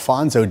without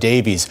Alphonso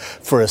Davies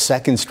for a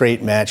second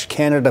straight match,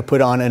 Canada put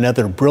on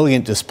another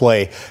brilliant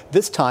display,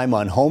 this time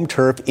on home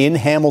turf in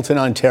Hamilton,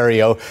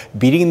 Ontario,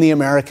 beating the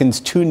Americans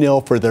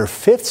 2-0 for their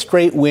 5th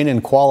straight win in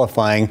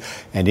qualifying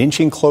and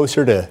inching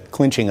closer to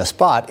clinching a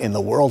spot in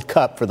the World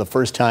Cup for the the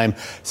first time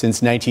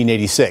since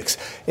 1986.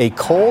 A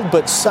cold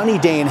but sunny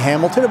day in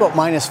Hamilton, about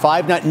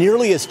 -5, not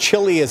nearly as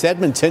chilly as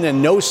Edmonton,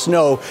 and no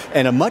snow,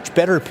 and a much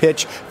better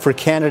pitch for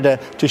Canada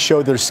to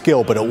show their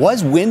skill. But it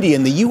was windy,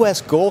 and the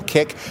U.S. goal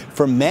kick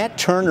from Matt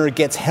Turner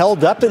gets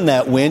held up in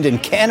that wind,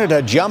 and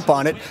Canada jump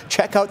on it.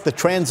 Check out the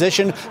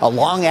transition, a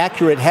long,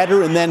 accurate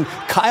header, and then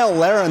Kyle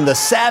Larin, the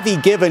savvy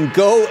give and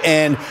go,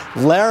 and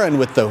Larin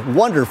with the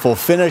wonderful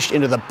finish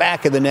into the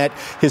back of the net.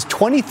 His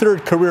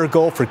 23rd career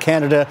goal for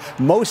Canada,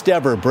 most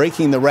ever,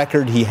 breaking the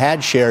record he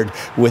had shared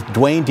with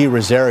Dwayne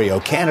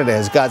DeRosario. Canada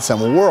has got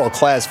some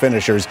world-class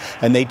finishers,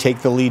 and they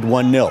take the lead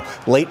 1-0.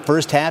 Late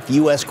first half,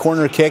 U.S.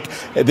 corner kick.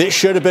 This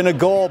should have been a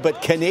goal,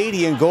 but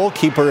Canadian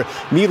goalkeeper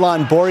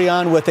Milan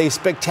Borjan with a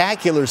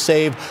spectacular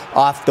save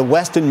off the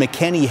Weston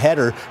McKennie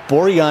header.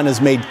 Borjan has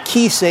made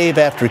key save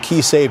after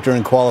key save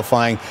during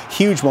qualifying.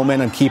 Huge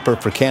momentum keeper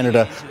for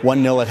Canada,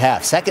 1-0 at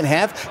half. Second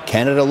half,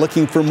 Canada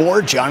looking for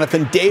more.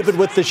 Jonathan David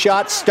with the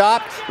shot,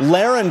 stopped.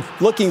 Larin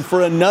looking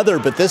for another,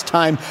 but this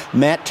time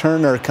Matt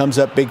Turner comes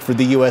up big for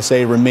the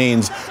USA,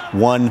 remains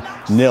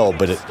 1-0,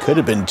 but it could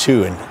have been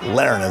 2, and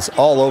Larin is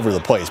all over the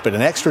place. But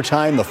in extra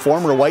time, the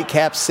former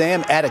Whitecap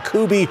Sam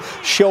Adekubi,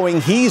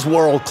 showing he's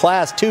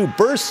world-class too,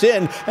 bursts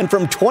in and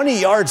from 20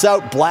 yards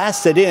out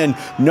blasts it in.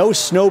 No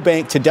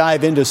snowbank to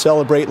dive in to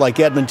celebrate like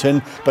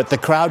Edmonton, but the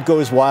crowd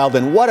goes wild,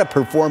 and what a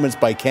performance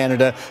by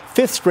Canada.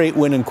 5th straight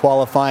win in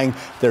qualifying.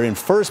 They're in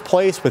first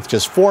place with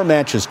just 4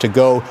 matches to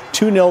go.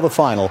 2-0 the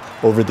final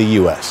over the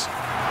U.S.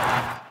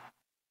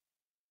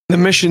 The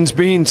mission's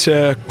been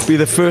to be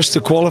the first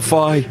to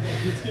qualify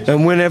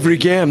and win every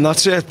game.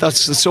 That's it.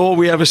 That's all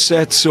we ever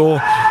set. So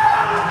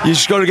you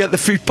just got to get the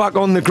feet back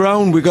on the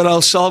ground. We've got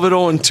El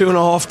Salvador in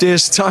 2.5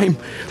 days' time.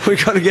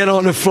 We've got to get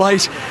on a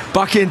flight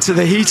back into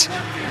the heat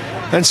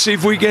and see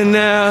if we can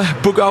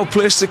book our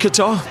place to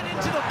Qatar.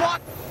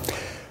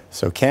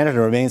 So Canada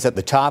remains at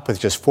the top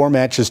with just 4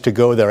 matches to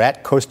go. They're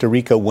at Costa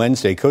Rica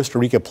Wednesday. Costa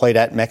Rica played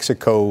at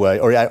Mexico,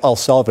 or at El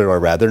Salvador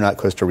rather, not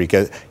Costa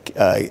Rica.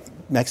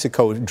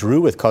 Mexico drew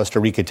with Costa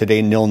Rica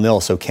today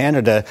 0-0. So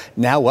Canada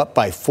now up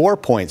by 4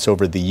 points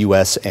over the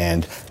U.S.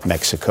 and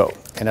Mexico.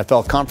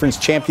 NFL Conference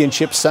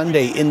Championship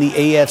Sunday in the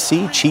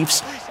AFC.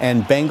 Chiefs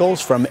and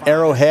Bengals from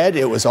Arrowhead.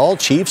 It was all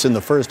Chiefs in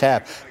the first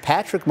half.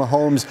 Patrick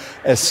Mahomes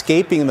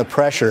escaping the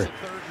pressure.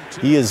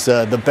 He is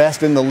the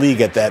best in the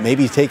league at that.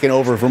 Maybe taking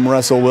over from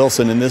Russell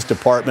Wilson in this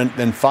department.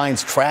 Then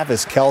finds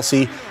Travis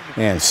Kelce.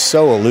 Man,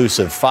 so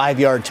elusive.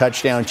 5-yard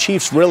touchdown.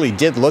 Chiefs really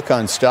did look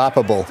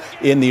unstoppable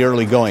in the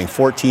early going.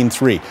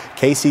 14-3.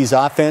 KC's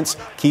offense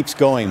keeps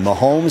going.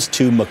 Mahomes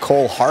to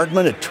Mecole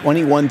Hardman at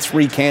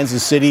 21-3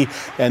 Kansas City.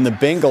 And the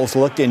Bengals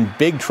looked in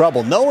big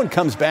trouble. No one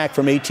comes back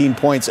from 18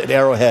 points at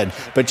Arrowhead.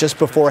 But just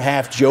before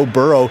half, Joe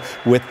Burrow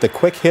with the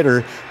quick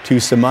hitter to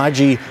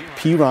Samaje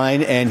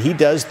Perine, and he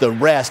does the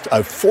rest. A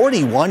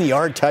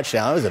 41-yard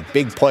touchdown. That was a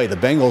big play. The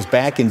Bengals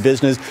back in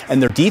business,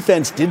 and their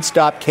defense did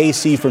stop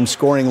KC from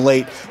scoring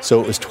late. So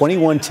it was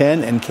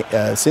 21-10,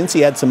 and since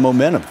he had some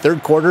momentum.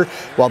 Third quarter,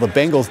 while the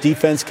Bengals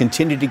defense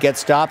continued to get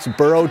stops,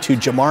 Burrow to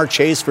Jamar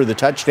Chase for the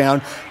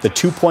touchdown. The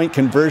 2-point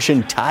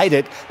conversion tied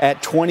it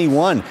at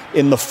 21.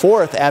 In the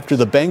fourth, after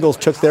the Bengals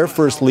took their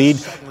first lead,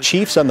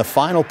 Chiefs on the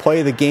final play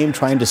of the game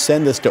trying to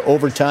send this to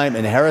overtime,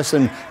 and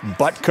Harrison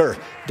Butker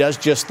does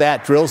just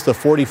that, drills the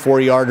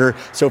 44-yarder.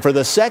 So for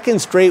the second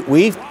straight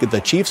week,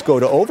 the Chiefs go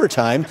to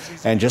overtime,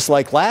 and just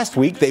like last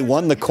week, they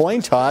won the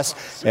coin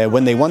toss.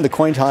 When they won the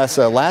coin toss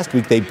last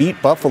week, they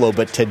beat Buffalo,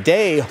 but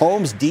today,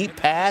 Holmes' deep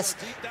pass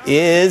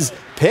is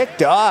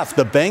picked off.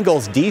 The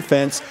Bengals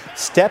defense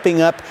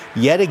stepping up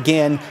yet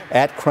again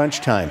at crunch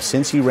time.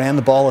 Since he ran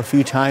the ball a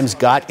few times,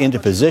 got into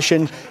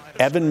position,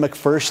 Evan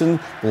McPherson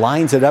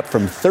lines it up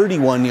from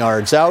 31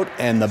 yards out,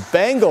 and the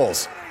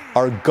Bengals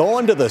are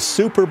going to the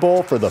Super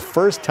Bowl for the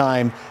first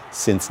time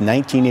since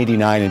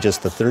 1989, and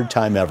just the third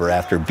time ever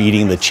after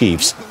beating the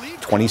Chiefs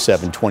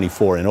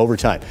 27-24 in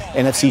overtime.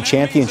 NFC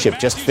Championship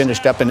just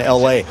finished up in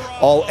L.A.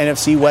 All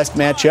NFC West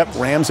matchup,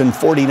 Rams and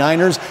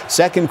 49ers.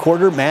 Second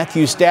quarter,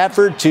 Matthew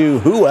Stafford to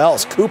who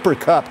else? Cooper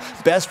Kupp,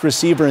 best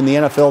receiver in the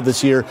NFL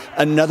this year.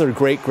 Another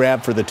great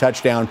grab for the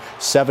touchdown,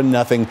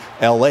 7-0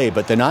 L.A.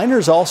 But the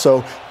Niners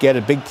also get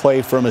a big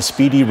play from a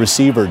speedy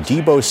receiver.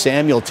 Deebo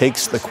Samuel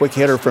takes the quick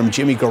hitter from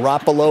Jimmy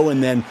Garoppolo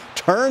and then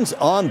turns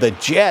on the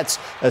Jets.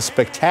 A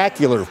spectacular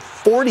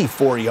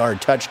 44-yard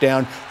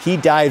touchdown. He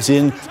dives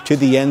into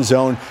the end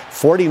zone.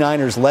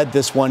 49ers led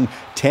this one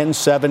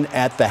 10-7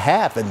 at the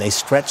half, and they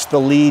stretched the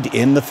lead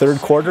in the third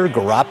quarter.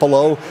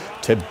 Garoppolo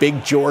to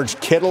Big George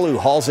Kittle, who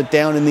hauls it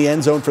down in the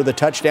end zone for the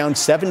touchdown.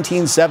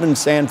 17-7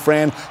 San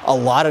Fran. A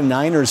lot of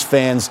Niners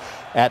fans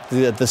at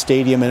the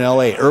stadium in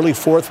L.A. Early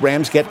fourth,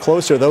 Rams get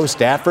closer, though.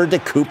 Stafford to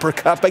Cooper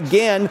Kupp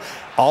again.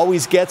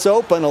 Always gets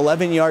open.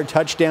 11-yard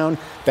touchdown.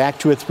 Back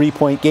to a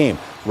 3-point game.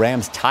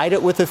 Rams tied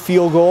it with a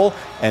field goal,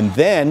 and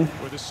then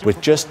with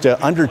just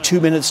under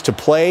 2 minutes to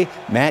play,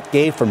 Matt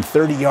Gay from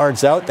 30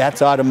 yards out.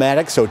 That's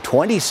automatic. So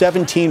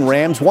 2017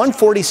 Rams,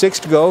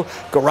 1:46 to go.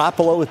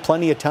 Garoppolo with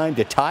plenty of time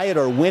to tie it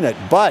or win it,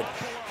 but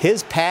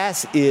his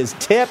pass is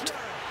tipped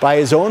by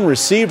his own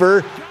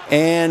receiver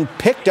and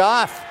picked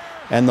off.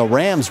 and the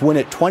Rams win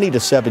it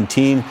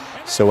 20-17.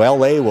 So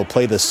LA will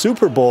play the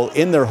Super Bowl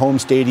in their home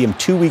stadium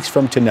 2 weeks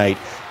from tonight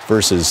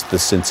versus the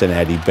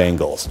Cincinnati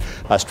Bengals.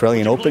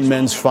 Australian Open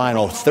men's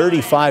final,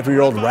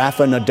 35-year-old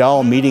Rafa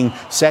Nadal meeting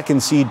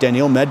second seed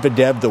Daniil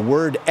Medvedev. The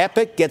word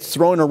epic gets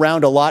thrown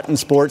around a lot in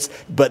sports,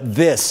 but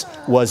this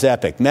was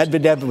epic.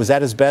 Medvedev was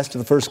at his best in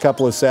the first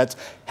couple of sets,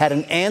 had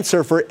an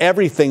answer for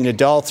everything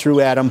Nadal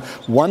threw at him,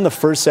 won the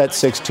first set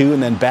 6-2,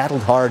 and then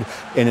battled hard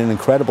in an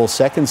incredible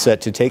second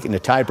set to take it into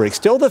tiebreak.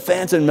 Still, the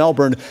fans in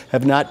Melbourne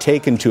have not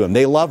taken to him.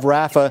 They love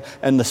Rafa,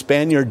 and the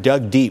Spaniard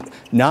dug deep.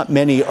 Not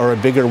many are a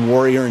bigger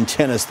warrior in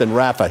tennis than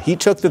Rafa. He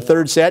took the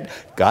third set,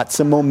 got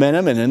some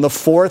momentum, and in the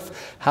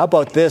fourth, how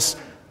about this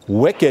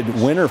wicked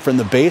winner from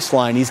the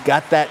baseline? He's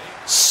got that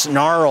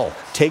snarl,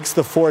 takes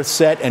the fourth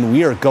set, and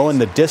we are going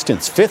the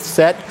distance. Fifth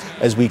set,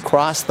 as we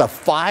cross the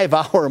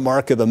 5-hour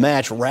mark of the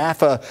match,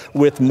 Rafa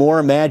with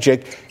more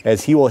magic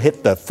as he will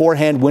hit the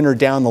forehand winner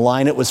down the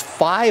line. It was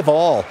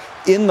 5-all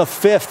in the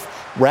fifth.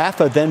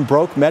 Rafa then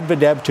broke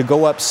Medvedev to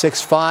go up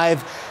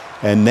 6-5,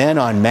 and then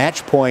on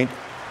match point,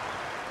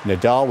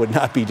 Nadal would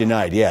not be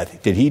denied. Yeah,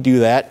 did he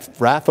do that?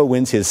 Rafa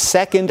wins his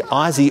second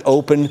Aussie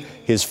Open,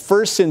 his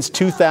first since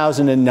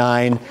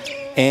 2009,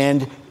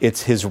 and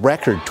it's his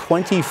record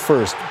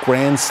 21st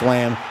Grand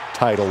Slam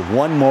title.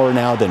 One more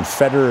now than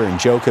Federer and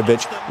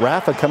Djokovic.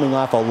 Rafa coming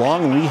off a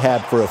long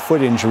rehab for a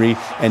foot injury,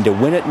 and to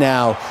win it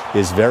now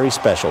is very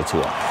special to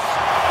him.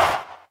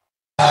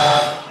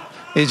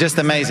 It's just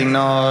amazing.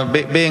 No,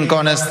 being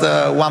honest,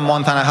 1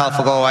 month and a half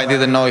ago, I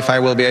didn't know if I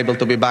will be able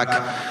to be back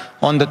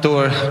on the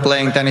tour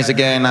playing tennis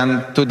again,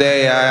 and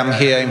today I am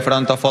here in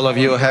front of all of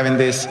you having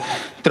this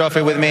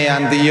trophy with me,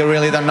 and you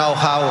really don't know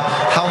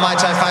how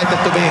much I fight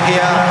to be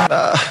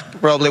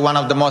here. Probably one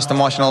of the most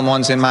emotional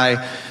months in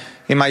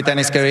my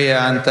tennis career,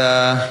 and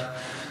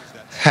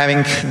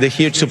having the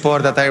huge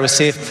support that I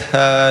received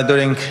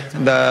during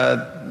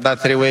that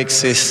 3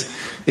 weeks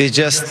is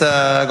just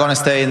gonna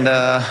stay in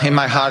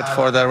my heart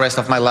for the rest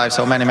of my life.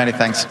 So many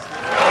thanks.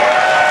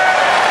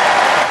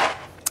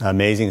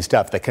 Amazing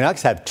stuff. The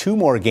Canucks have 2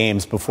 more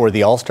games before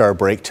the All-Star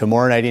break,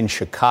 tomorrow night in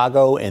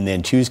Chicago and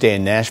then Tuesday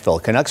in Nashville.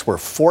 Canucks were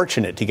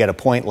fortunate to get a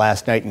point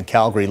last night in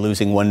Calgary,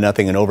 losing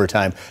 1-0 in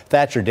overtime.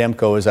 Thatcher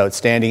Demko was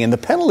outstanding, and the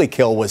penalty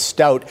kill was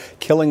stout,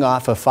 killing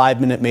off a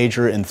 5-minute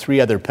major and 3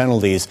 other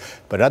penalties.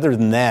 But other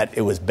than that,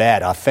 it was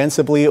bad.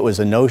 Offensively, it was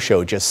a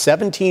no-show. Just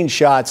 17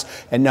 shots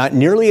and not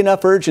nearly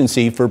enough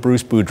urgency for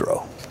Bruce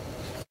Boudreau.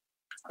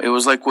 It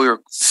was like we were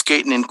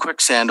skating in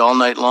quicksand all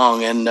night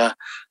long, and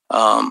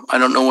I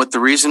don't know what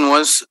the reason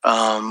was.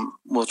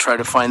 We'll try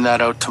to find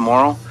that out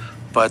tomorrow,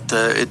 but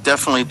it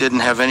definitely didn't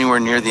have anywhere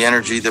near the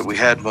energy that we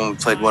had when we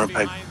played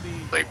Winnipeg.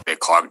 They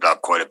clogged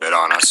up quite a bit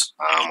on us.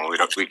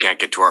 We can't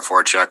get to our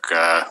forecheck.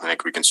 I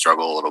think we can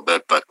struggle a little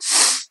bit, but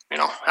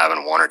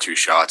having 1 or 2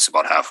 shots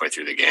about halfway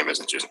through the game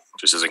isn't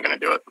going to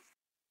do it.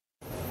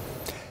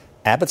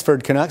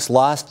 Abbotsford Canucks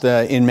lost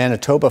in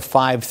Manitoba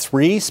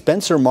 5-3.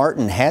 Spencer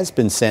Martin has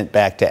been sent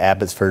back to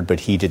Abbotsford, but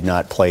he did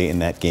not play in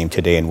that game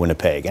today in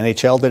Winnipeg.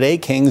 NHL today,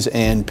 Kings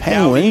and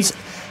Penguins.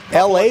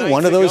 LA,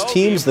 one of those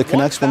teams the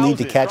Canucks will need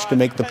to catch to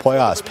make the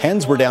playoffs.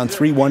 Pens were down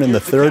 3-1 in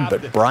the third,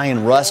 but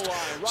Brian Rust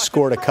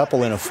scored a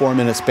couple in a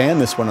 4-minute span,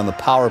 this one on the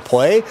power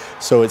play.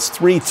 So it's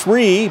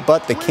 3-3,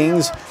 but the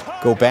Kings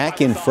go back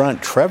in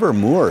front. Trevor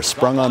Moore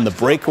sprung on the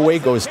breakaway,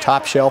 goes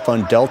top shelf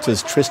on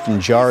Delta's Tristan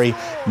Jarry.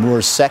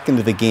 Moore's second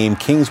of the game.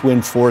 Kings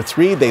win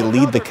 4-3. They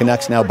lead the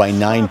Canucks now by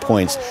 9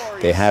 points.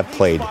 They have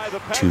played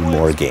 2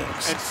 more games.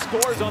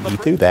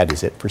 Ethu, that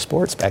is it for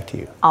sports. Back to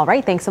you. All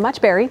right, thanks so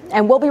much, Barry.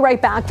 And we'll be right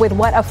back with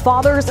what a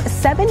father's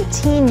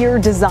 17-year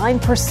design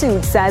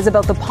pursuit says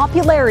about the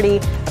popularity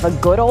of a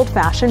good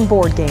old-fashioned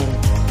board game.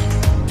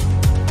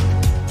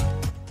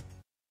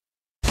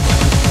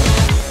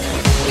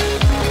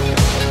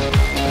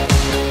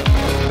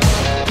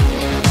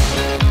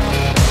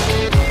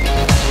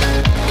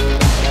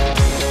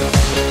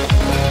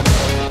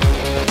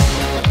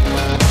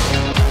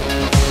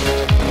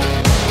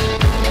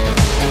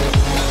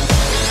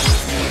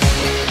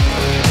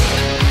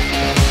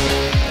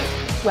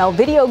 Well,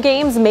 video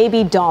games may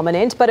be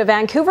dominant, but a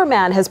Vancouver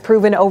man has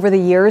proven over the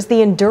years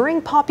the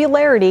enduring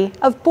popularity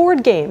of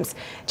board games.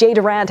 Jay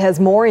Durant has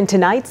more in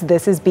tonight's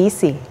This is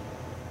BC.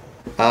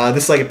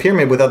 This is like a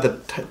pyramid without the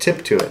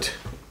tip to it.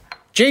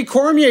 Jay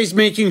Cormier's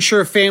making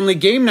sure family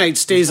game night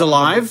stays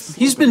alive.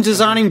 He's been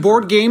designing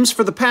board games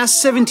for the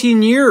past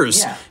 17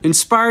 years,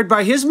 inspired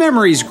by his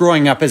memories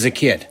growing up as a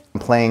kid.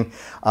 I'm playing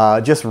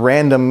just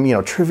random,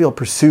 Trivial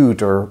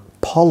Pursuit or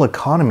Paul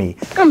Economy.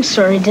 I'm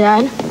sorry,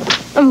 Dad.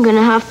 I'm going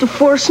to have to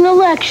force an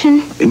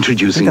election.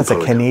 Introducing that's a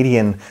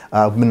Canadian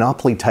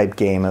Monopoly-type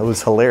game. It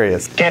was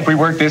hilarious. Can't we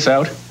work this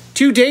out?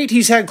 To date,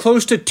 he's had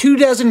close to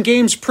 24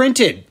 games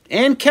printed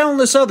and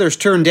countless others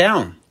turned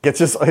down.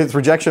 It's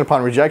rejection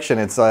upon rejection.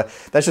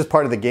 That's just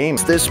part of the game.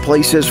 This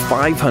place is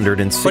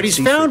 560. But he's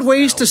found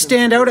ways to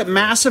stand out at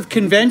massive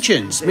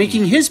conventions,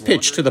 making his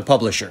pitch to the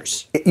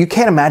publishers. You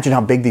can't imagine how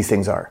big these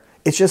things are.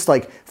 It's just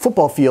like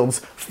football fields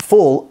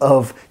full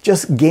of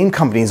just game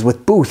companies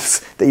with booths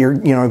that you're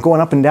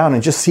going up and down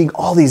and just seeing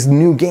all these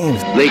new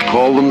games. They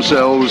call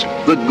themselves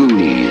the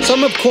Goonies.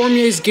 Some of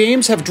Cormier's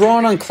games have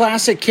drawn on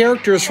classic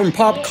characters from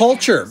pop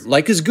culture,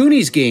 like his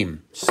Goonies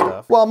game.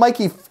 Well,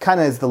 Mikey kind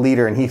of is the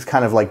leader, and he's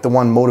kind of like the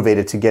one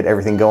motivated to get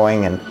everything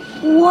going. And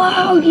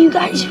wow, do you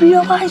guys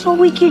realize what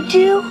we could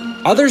do?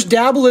 Others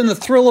dabble in the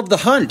thrill of the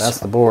hunt. That's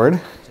the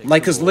board.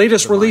 Like his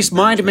latest release,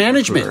 Mind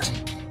Management.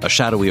 A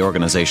shadowy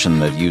organization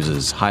that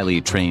uses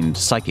highly trained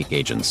psychic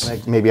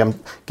agents. Maybe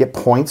get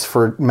points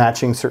for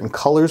matching certain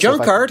colors.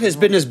 Junk Art has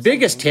been his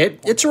biggest hit.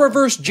 It's a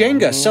reverse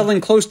Jenga, selling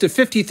close to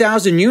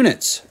 50,000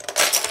 units.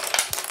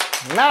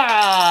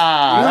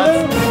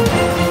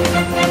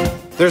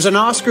 There's an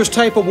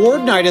Oscars-type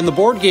award night in the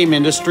board game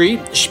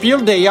industry. Spiel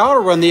des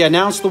Jahres when they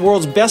announce the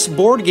world's best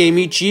board game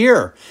each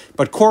year.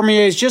 But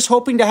Cormier is just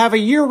hoping to have a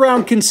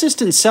year-round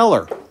consistent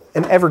seller.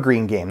 An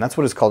evergreen game. That's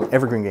what it's called, an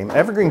evergreen game. An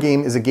evergreen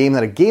game is a game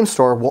that a game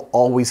store will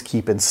always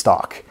keep in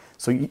stock.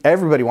 So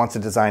everybody wants to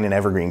design an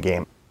evergreen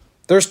game.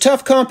 There's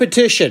tough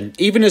competition,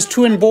 even as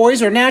twin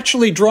boys are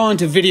naturally drawn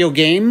to video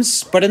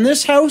games. But in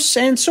this house,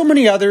 and so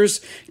many others,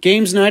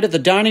 games night at the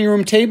dining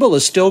room table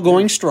is still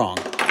going strong.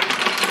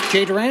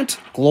 Jay Durant,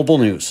 Global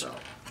News.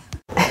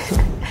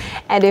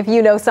 And if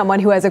you know someone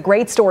who has a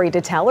great story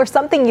to tell or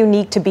something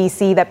unique to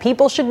BC that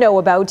people should know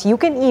about, you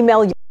can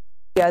email to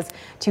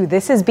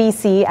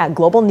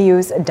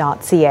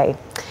thisisbc@globalnews.ca.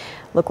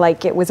 Looked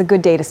like it was a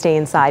good day to stay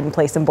inside and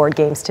play some board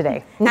games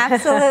today.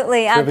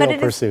 Absolutely. Trivial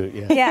Pursuit,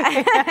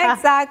 Yeah,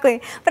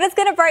 exactly. But it's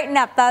going to brighten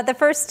up. The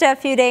first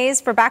few days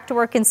for back to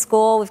work in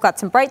school, we've got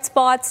some bright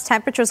spots.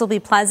 Temperatures will be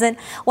pleasant.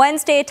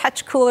 Wednesday, a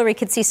touch cooler. We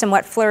could see some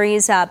wet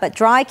flurries, but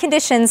dry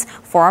conditions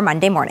for our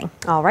Monday morning.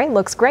 All right,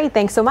 looks great.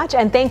 Thanks so much.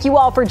 And thank you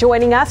all for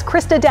joining us.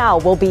 Krista Dow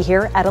will be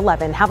here at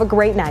 11. Have a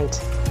great night.